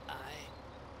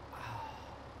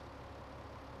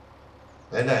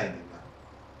 لا إله إلا الله.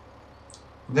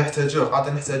 نحتاجوه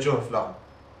قاعدين نحتاجوه في الأرض.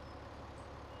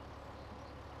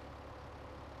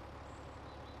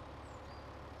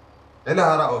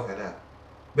 لا رأوك لا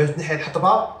باش تنحي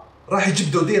الحطبة راح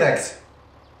يجبدو ديريكت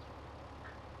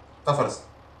طفرز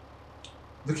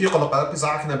ذاك يقلق هذاك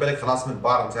يزعقنا بالك خلاص من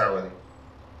البار نتاعو هذي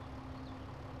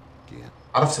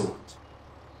عرفتو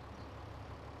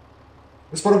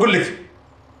اصبر نقول لك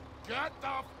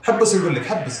حبس نقول لك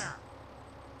حبس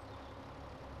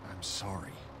I'm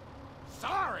sorry.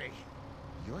 Sorry?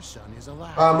 Your son is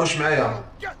alive. مش معايا.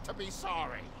 You get to be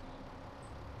sorry.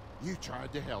 You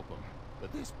tried to help him.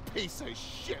 But this piece of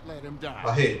shit let him die.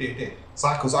 هي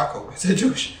زعكو ما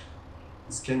احتاجوش.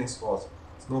 It's Kenny's fault.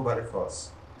 It's nobody's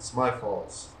fault. It's my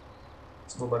fault.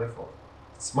 It's nobody's fault.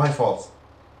 It's my fault.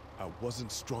 I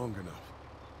wasn't strong enough.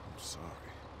 I'm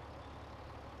sorry.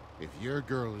 If your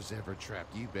girl is ever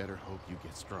trapped, you better hope you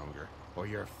get stronger, or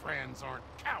your friends aren't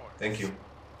cowards. Thank you.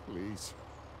 Please,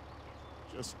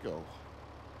 just go.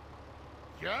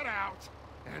 Get out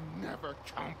and never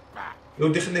come back. يا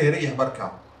ودي خليه يريح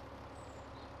بركة.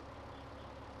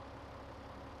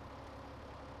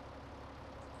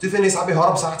 تفني صاحبي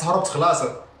هرب صراحة هربت خلاص.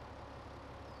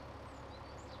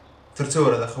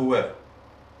 ترتور هذا خواف.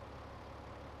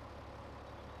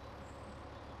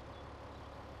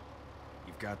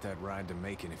 You've got that ride to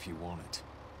Macon if you want it.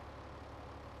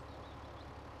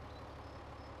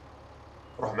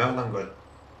 روح معاه ولا نقول.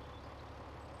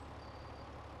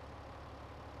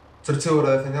 ترتور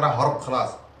هذا ثاني راه هرب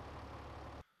خلاص.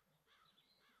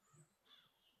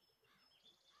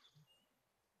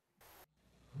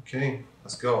 اوكي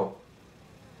ليتس جو.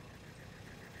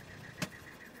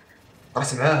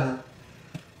 رحت معاها.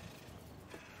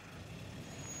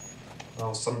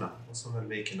 وصلنا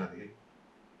الميكن هذه.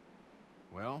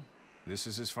 Well, this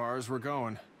is as far as we're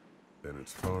going. Then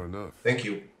it's far enough. Thank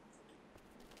you.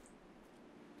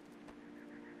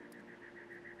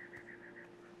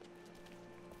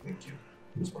 Thank you.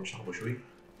 نصبر نشربوا شوي.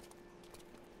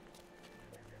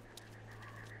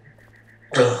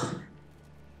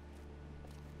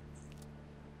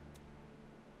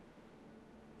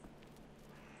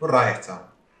 وين رايح تا؟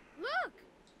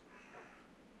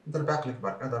 دير بعقلك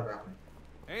برك، دير بعقلك.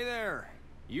 Hey there.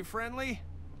 You friendly?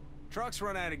 Trucks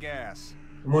run out of gas.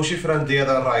 موشي فرندي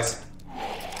هذا الرايس.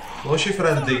 موشي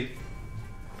فرندي.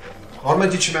 غير ما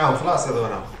جيتش معاهم خلاص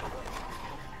هذونا.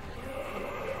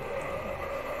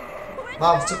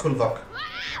 ناض تاكل دوك.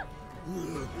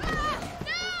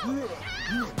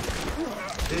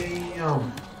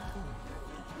 Damn.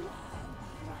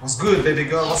 What's good, baby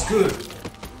girl? What's good?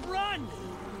 Run!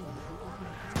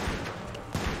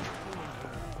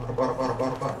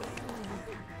 بار.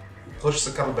 خش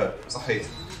سكر الباب، صحيت.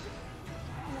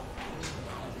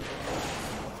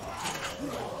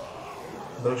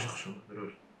 دروش خشوم،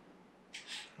 دروش.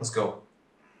 Let's go.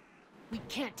 We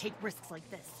can't take risks like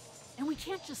this. And we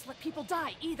can't just let people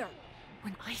die either.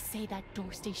 When I say that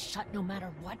door stays shut no matter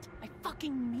what, I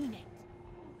fucking mean it.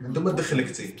 عندهم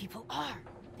دخلكتي. People are.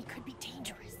 They could be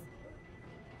dangerous.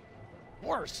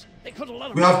 Worse, they could have let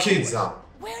them. We have kids now.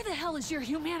 Where the hell is your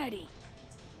humanity?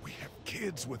 We have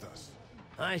kids with us.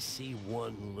 I see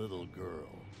one little girl.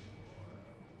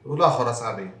 والآخر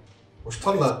أصحابي. وش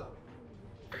طلع؟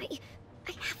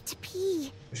 I have to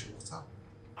pee. مش مقطع.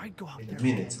 I'd go out there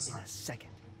in a second.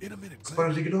 In a minute.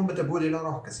 صبر نجي لهم بدبوا لي لا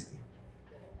روحك يا سيدي.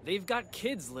 They've got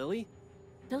kids, Lily.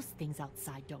 Those things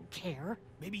outside don't care.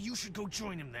 Maybe you should go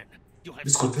join him then. You'll have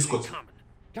Discord. something in common.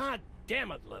 God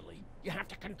damn it, Lily. You have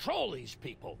to control these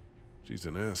people. She's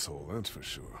an asshole, that's for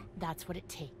sure. That's what it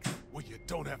takes. Well, you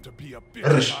don't have to be a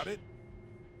bitch about it.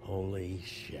 Holy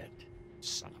shit.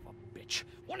 Son of a bitch.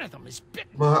 One of them is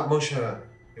bitten. مش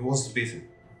he wasn't beaten.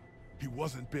 He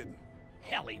wasn't bitten.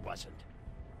 Hell, he wasn't.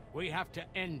 We have to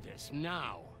end this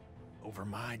now. Over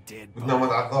my dead بدنا ما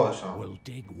نعضوش. We'll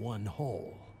dig one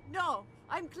hole. No,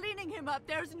 I'm cleaning him up.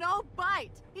 There's no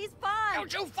bite. He's fine.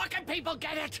 Don't you fucking people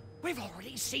get it? We've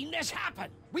already seen this happen.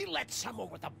 We let someone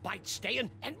with a bite stay in,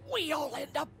 and we all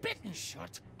end up bitten.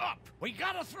 Shut up. We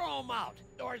gotta throw him out.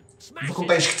 Or smash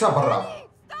him.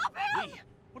 Stop him!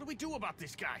 What do we do about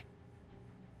this guy?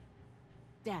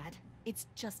 Dad, it's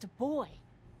just a boy.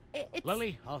 It's...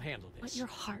 Lily, I'll handle this. But your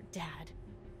heart, Dad.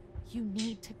 You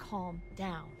need to calm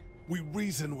down. We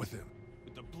reason with him.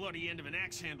 With the bloody end of an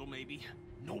axe handle, maybe.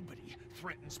 Nobody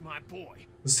threatens my boy.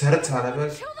 هردتها أنا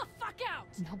بس. Chill the fuck out!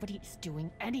 Nobody is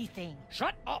doing anything.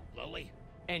 Shut up, Lily.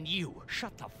 And you,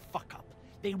 shut the fuck up.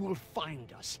 They will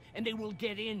find us, and they will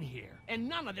get in here, and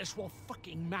none of this will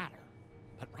fucking matter.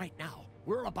 But right now,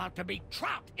 we're about to be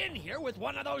trapped in here with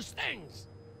one of those things.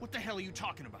 What the hell are you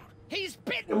talking about? He's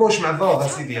bitten. مش مع الضوء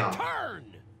سيدي.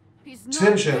 Turn. He's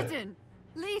not bitten.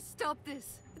 Please stop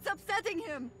this. It's upsetting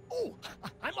him. Oh,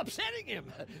 I'm upsetting him.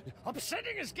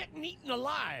 Upsetting is getting eaten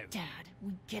alive. Dad,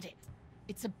 we get it.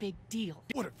 It's a big deal.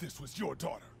 What if this was your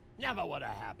daughter? Never would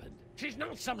have happened. She's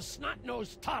not some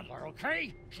snot-nosed toddler,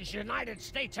 okay? She's United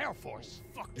States Air Force.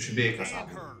 Fuck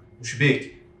her. وش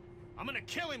بيك? I'm gonna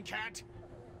kill him, Cat.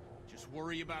 Just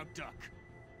worry about Duck.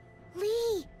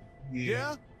 Lee.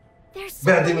 Yeah? There's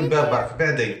بعدين من باب برك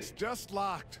بعدين. It's just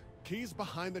locked. Keys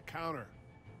behind the counter.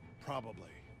 Probably.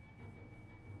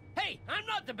 Hey, I'm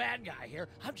not the bad guy here.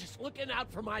 I'm just looking out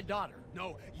for my daughter.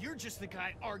 No, you're just the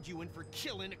guy arguing for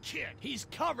killing a kid. He's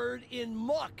covered in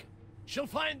muck. She'll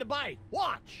find the bite.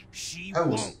 Watch. She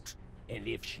won't. And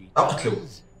if she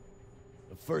does,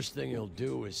 the first thing he'll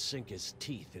do is sink his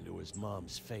teeth into his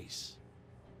mom's face.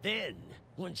 Then,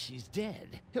 when she's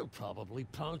dead, he'll probably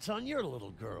pounce on your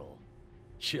little girl.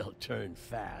 She'll turn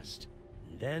fast.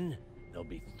 And then, there'll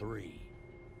be 3.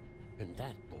 And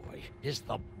that boy is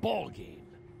the ball game.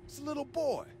 It's a little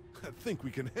boy. I think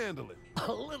we can handle it.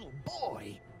 A little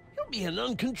boy? He'll be an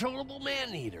uncontrollable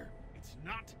man-eater. It's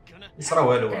not gonna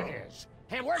happen. It is.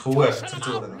 And we're tossing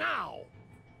him out now.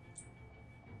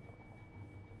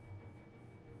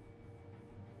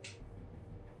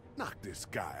 Knock this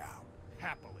guy out.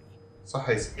 Happily.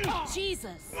 صحيح.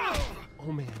 Jesus.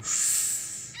 Oh man.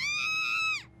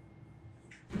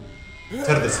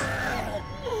 تردس.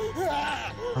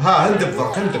 ها هندب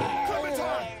ضرق هندب.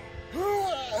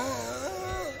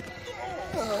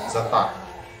 زطاع.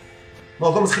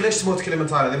 موضوع ما تخليش تموت كلمة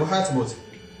هذه مو حتموت.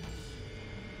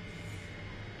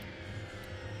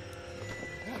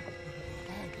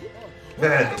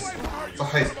 بعد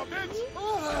صحيت.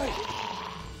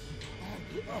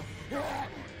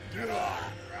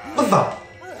 بالضبط.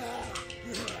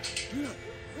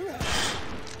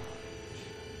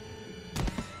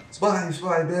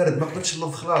 صباحي بارد ما قدرتش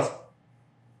نلض خلاص.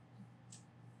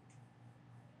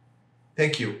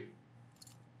 Thank you.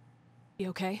 You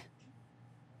okay?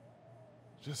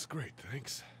 Just great,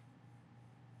 thanks.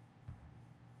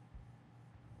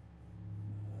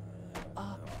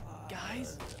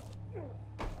 Guys?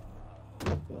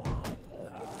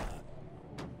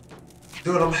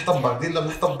 دير له محطبك، دير له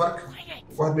محطبك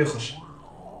واحد ما يخرج.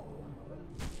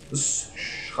 بس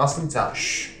خاص انت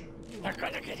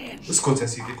اسكت يا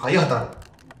سيدي بقى يهضر.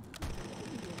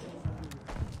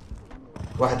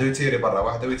 واحد يتيري برا،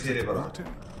 واحد يتيري برا.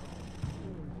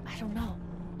 I don't know.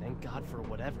 Thank God for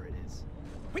whatever it is.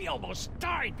 We almost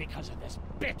died because of this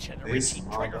bitch and her itchy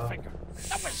trigger finger.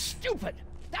 That was stupid.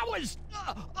 That was.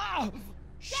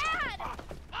 Dad!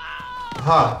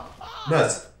 ها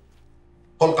مات.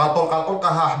 طلقة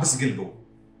ها حبس قلبه.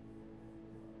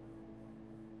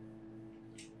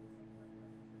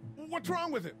 What's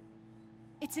wrong with it?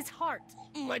 It's his heart.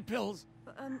 My pills.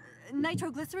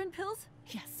 Nitroglycerin pills?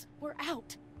 Yes, we're out.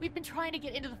 We've been trying to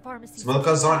get into the pharmacy.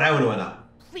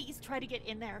 Please try to get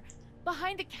in there.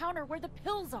 Behind the counter where the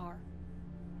pills are.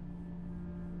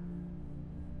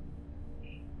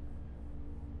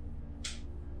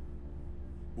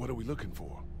 What are we looking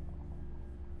for?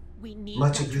 We need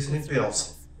nitroglycerin pills.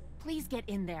 Please get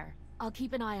in there. I'll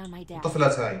keep an eye on my dad.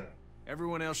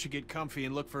 Everyone else should get comfy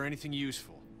and look for anything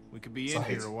useful. We could be in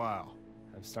here a while.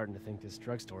 I'm starting to think this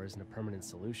drugstore isn't a permanent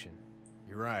solution.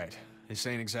 You're right. This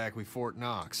ain't exactly Fort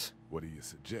Knox. What do you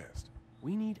suggest?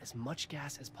 We need as much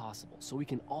gas as possible so we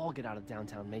can all get out of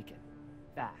downtown Macon.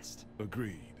 Fast.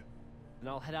 Agreed. Then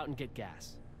I'll head out and get gas.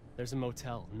 There's a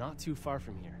motel not too far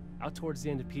from here, out towards the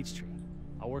end of Peachtree.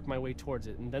 I'll work my way towards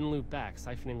it and then loop back,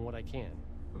 siphoning what I can.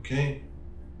 Okay.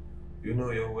 You know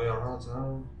your way around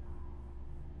town.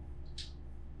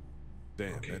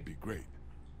 Damn, that'd be great.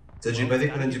 تجيب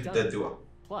هذيك ولا نجيب الدواء.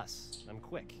 Plus, I'm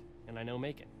quick and I know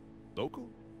Macon. Local?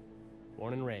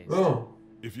 Born and raised. Oh.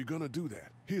 If you're gonna do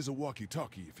that, here's a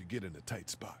walkie-talkie if you get in a tight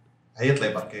spot.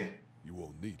 You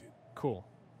won't need it. Cool.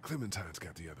 Clementine's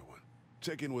got the other one.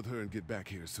 Check in with her and get back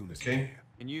here as soon as you can.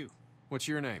 And you, what's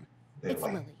your name? It's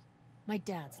Lily. My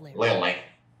dad's Larry. Lily.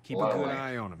 Keep a good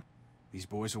eye on him. These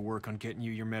boys will work on getting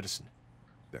you your medicine.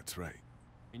 That's right.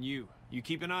 And you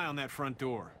keep an eye on that front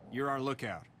door. You're our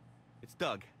lookout. It's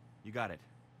Doug. You got it.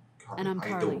 And I'm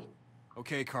Carly.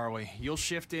 Okay, Carly. You'll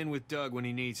shift in with Doug when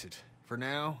he needs it. For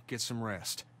now, get some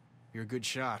rest. You're a good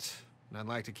shot, and I'd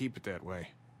like to keep it that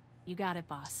way. You got it,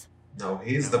 boss. No,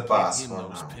 he's the boss for now.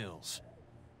 Those pills.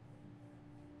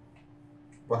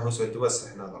 واحد نسوي الدواء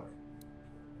هنا ذاك.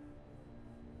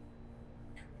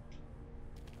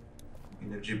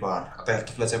 نجي بار، أعطيه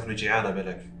الطفلة تاكل جيعانة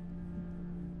بالك.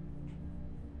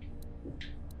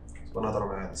 بنهضر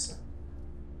مع هذا الساعة.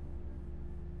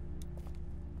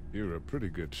 You're a pretty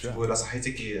good shot. ولا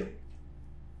صحيتك هي.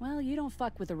 Well, you don't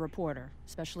fuck with a reporter,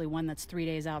 especially one that's 3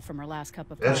 days out from her last cup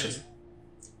of coffee.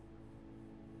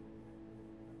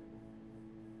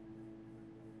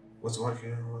 What's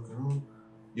working on?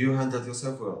 You handled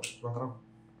yourself well.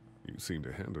 You seem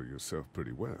to handle yourself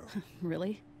pretty well.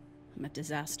 Really? I'm a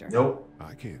disaster. Nope.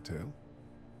 I can't tell.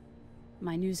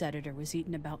 My news editor was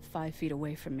eaten about 5 feet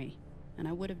away from me, and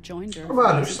I would have joined her.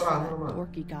 That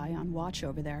dorky guy on watch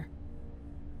over there.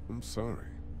 I'm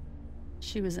sorry.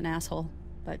 She was an asshole,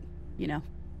 but you know.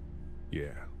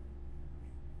 Yeah.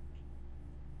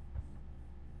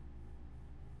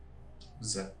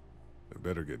 I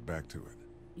better get back to it.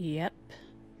 Yep.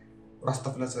 راح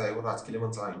طفلة تاعي ورات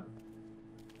كليمنتاين.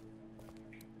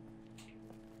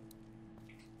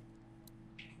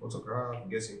 Photograph,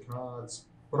 guessing cards.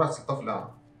 ورات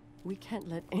الطفلة. We can't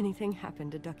let anything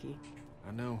happen to Ducky.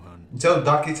 I know, hon. انت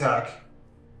والداكي تاعك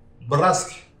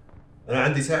براسك. انا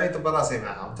عندي تاعي دبر راسي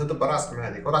معها، انت دبر راسك مع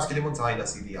هذيك ورات كليمنتاين يا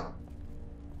سيدي.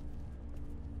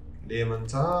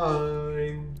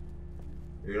 كليمنتاين.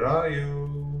 Where are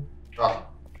you?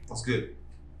 That's good.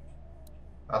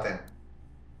 أعطيها.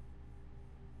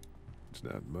 It's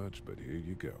not much, but here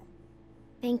you go.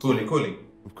 Thank you. Coolie.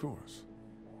 Of course.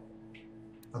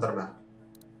 هضر معك.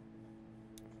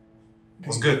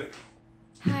 That's good.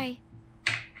 Hi.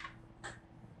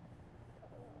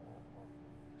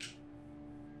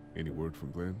 Any word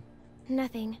from Glenn?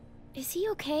 Nothing. Is he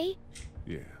okay?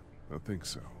 Yeah, I think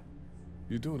so.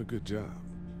 You're doing a good job.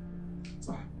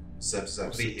 صح.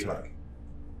 بزاف ريحي برك.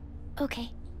 Okay.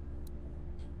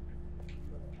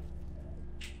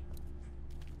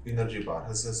 إنرجي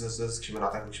بار. هز كش ما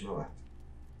نعطيك كش ما واحد.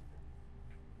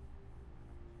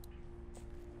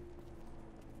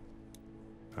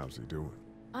 How's he doing?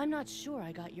 I'm not sure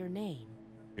I got your name.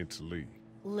 It's Lee.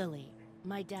 Lily.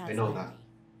 My dad's I know Lily. that.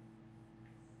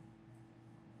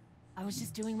 I was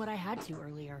just doing what I had to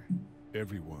earlier.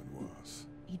 Everyone was.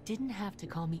 You didn't have to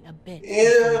call me a bitch.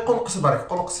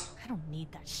 I don't need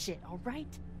that shit,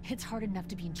 alright? It's hard enough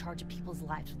to be in charge of people's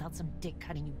lives without some dick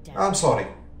cutting you down. I'm sorry.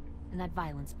 And that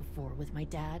violence before with my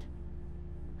dad,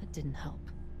 that didn't help.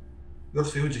 قلت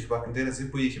في وجهك باك ندير زي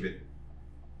بوي كبير.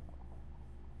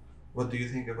 What do you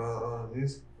think about all of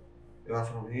this? You are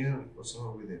from here, what's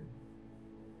wrong with him?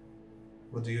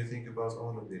 What do you think about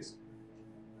all of this?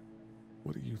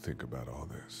 What do you think about all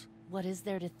this? What is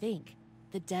there to think?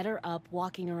 The dead are up,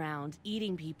 walking around,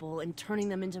 eating people, and turning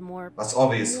them into more... That's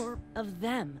obvious. More of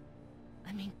them.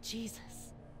 I mean, Jesus.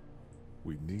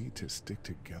 We need to stick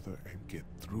together and get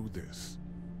through this.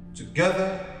 Together?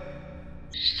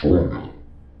 Stronger.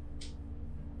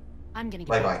 I'm gonna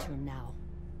get back to him now.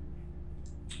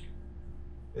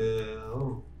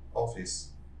 Office.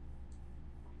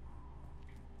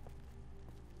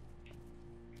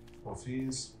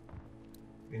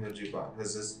 Energy bar.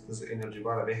 هز energy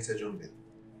bar اللي يحتاجون به.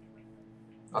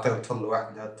 أعطيهم طفل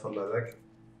واحد لهذا الطفل هذاك.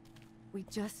 We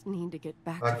just need to get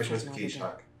back هاك to باش ما تبكيش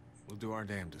هاك. We'll do our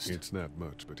damnedest. It's not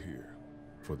much, but here,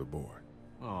 for the boy.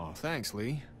 Oh, thanks,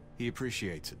 Lee. He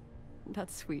appreciates it.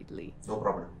 That's sweet, Lee. No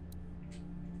problem.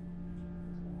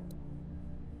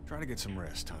 Try to get some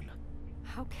rest, hon.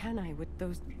 How can I with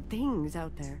those things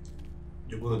out there?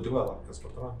 جيبوا الدواء ذاك اصبر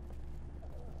ترى.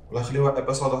 ولا خليوها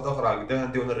ابيسود واحدة أخرى قدام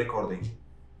نديرون الريكوردينج.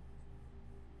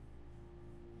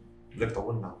 بلك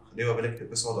طولنا خليوها بلك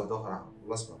ابيسود واحدة أخرى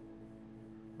والله اصبر.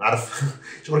 نعرف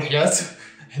شغل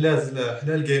حلال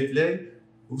الجايمبلاي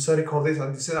وصار ريكورديت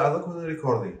عندي ساعة هذاك وانا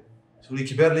ريكوردي. شغل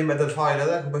كبار لي مع الفايل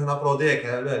هذاك وبغيت نابلوديك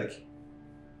على بالك.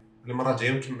 المرة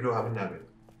الجاية نكملوها من نابل.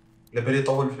 على بالي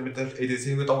يطول في المدة في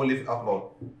الايديتينغ ويطول لي في الابلود.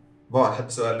 بون نحب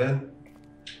سؤالين.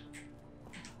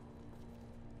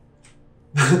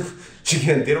 شو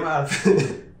كندير ما عارف.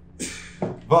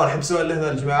 بون نحب سؤال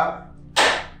لهنا الجماعة.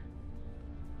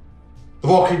 The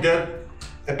Walking Dead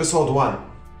episode 1.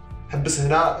 حبس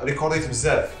هنا ريكورديت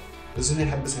بزاف. لازمني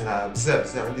نحبس هنا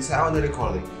بزاف عندي ساعة وانا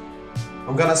ريكوردي.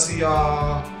 I'm gonna see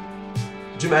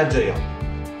الجمعة الجاية.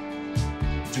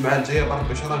 الجمعة الجاية برك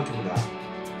بشرة نكملها.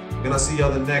 I'm gonna see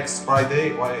the next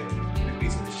Friday وهاي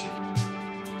نبيز هذا الشيء.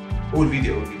 أول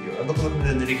فيديو أدخل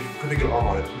من نريق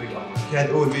الأمور كان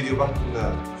أول فيديو برك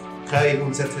خايف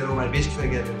ونسرتلو ما نبيش كيف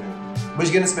قال مش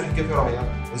قاعد نسمع حكي في روحي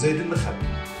وزايد النخل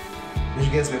مش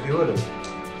قاعد نسمع فيه ولا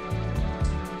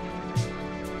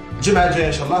الجمعة الجاية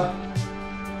إن شاء الله.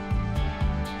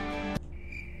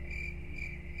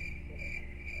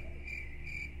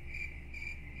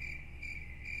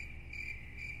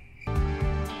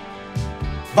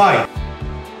 باي.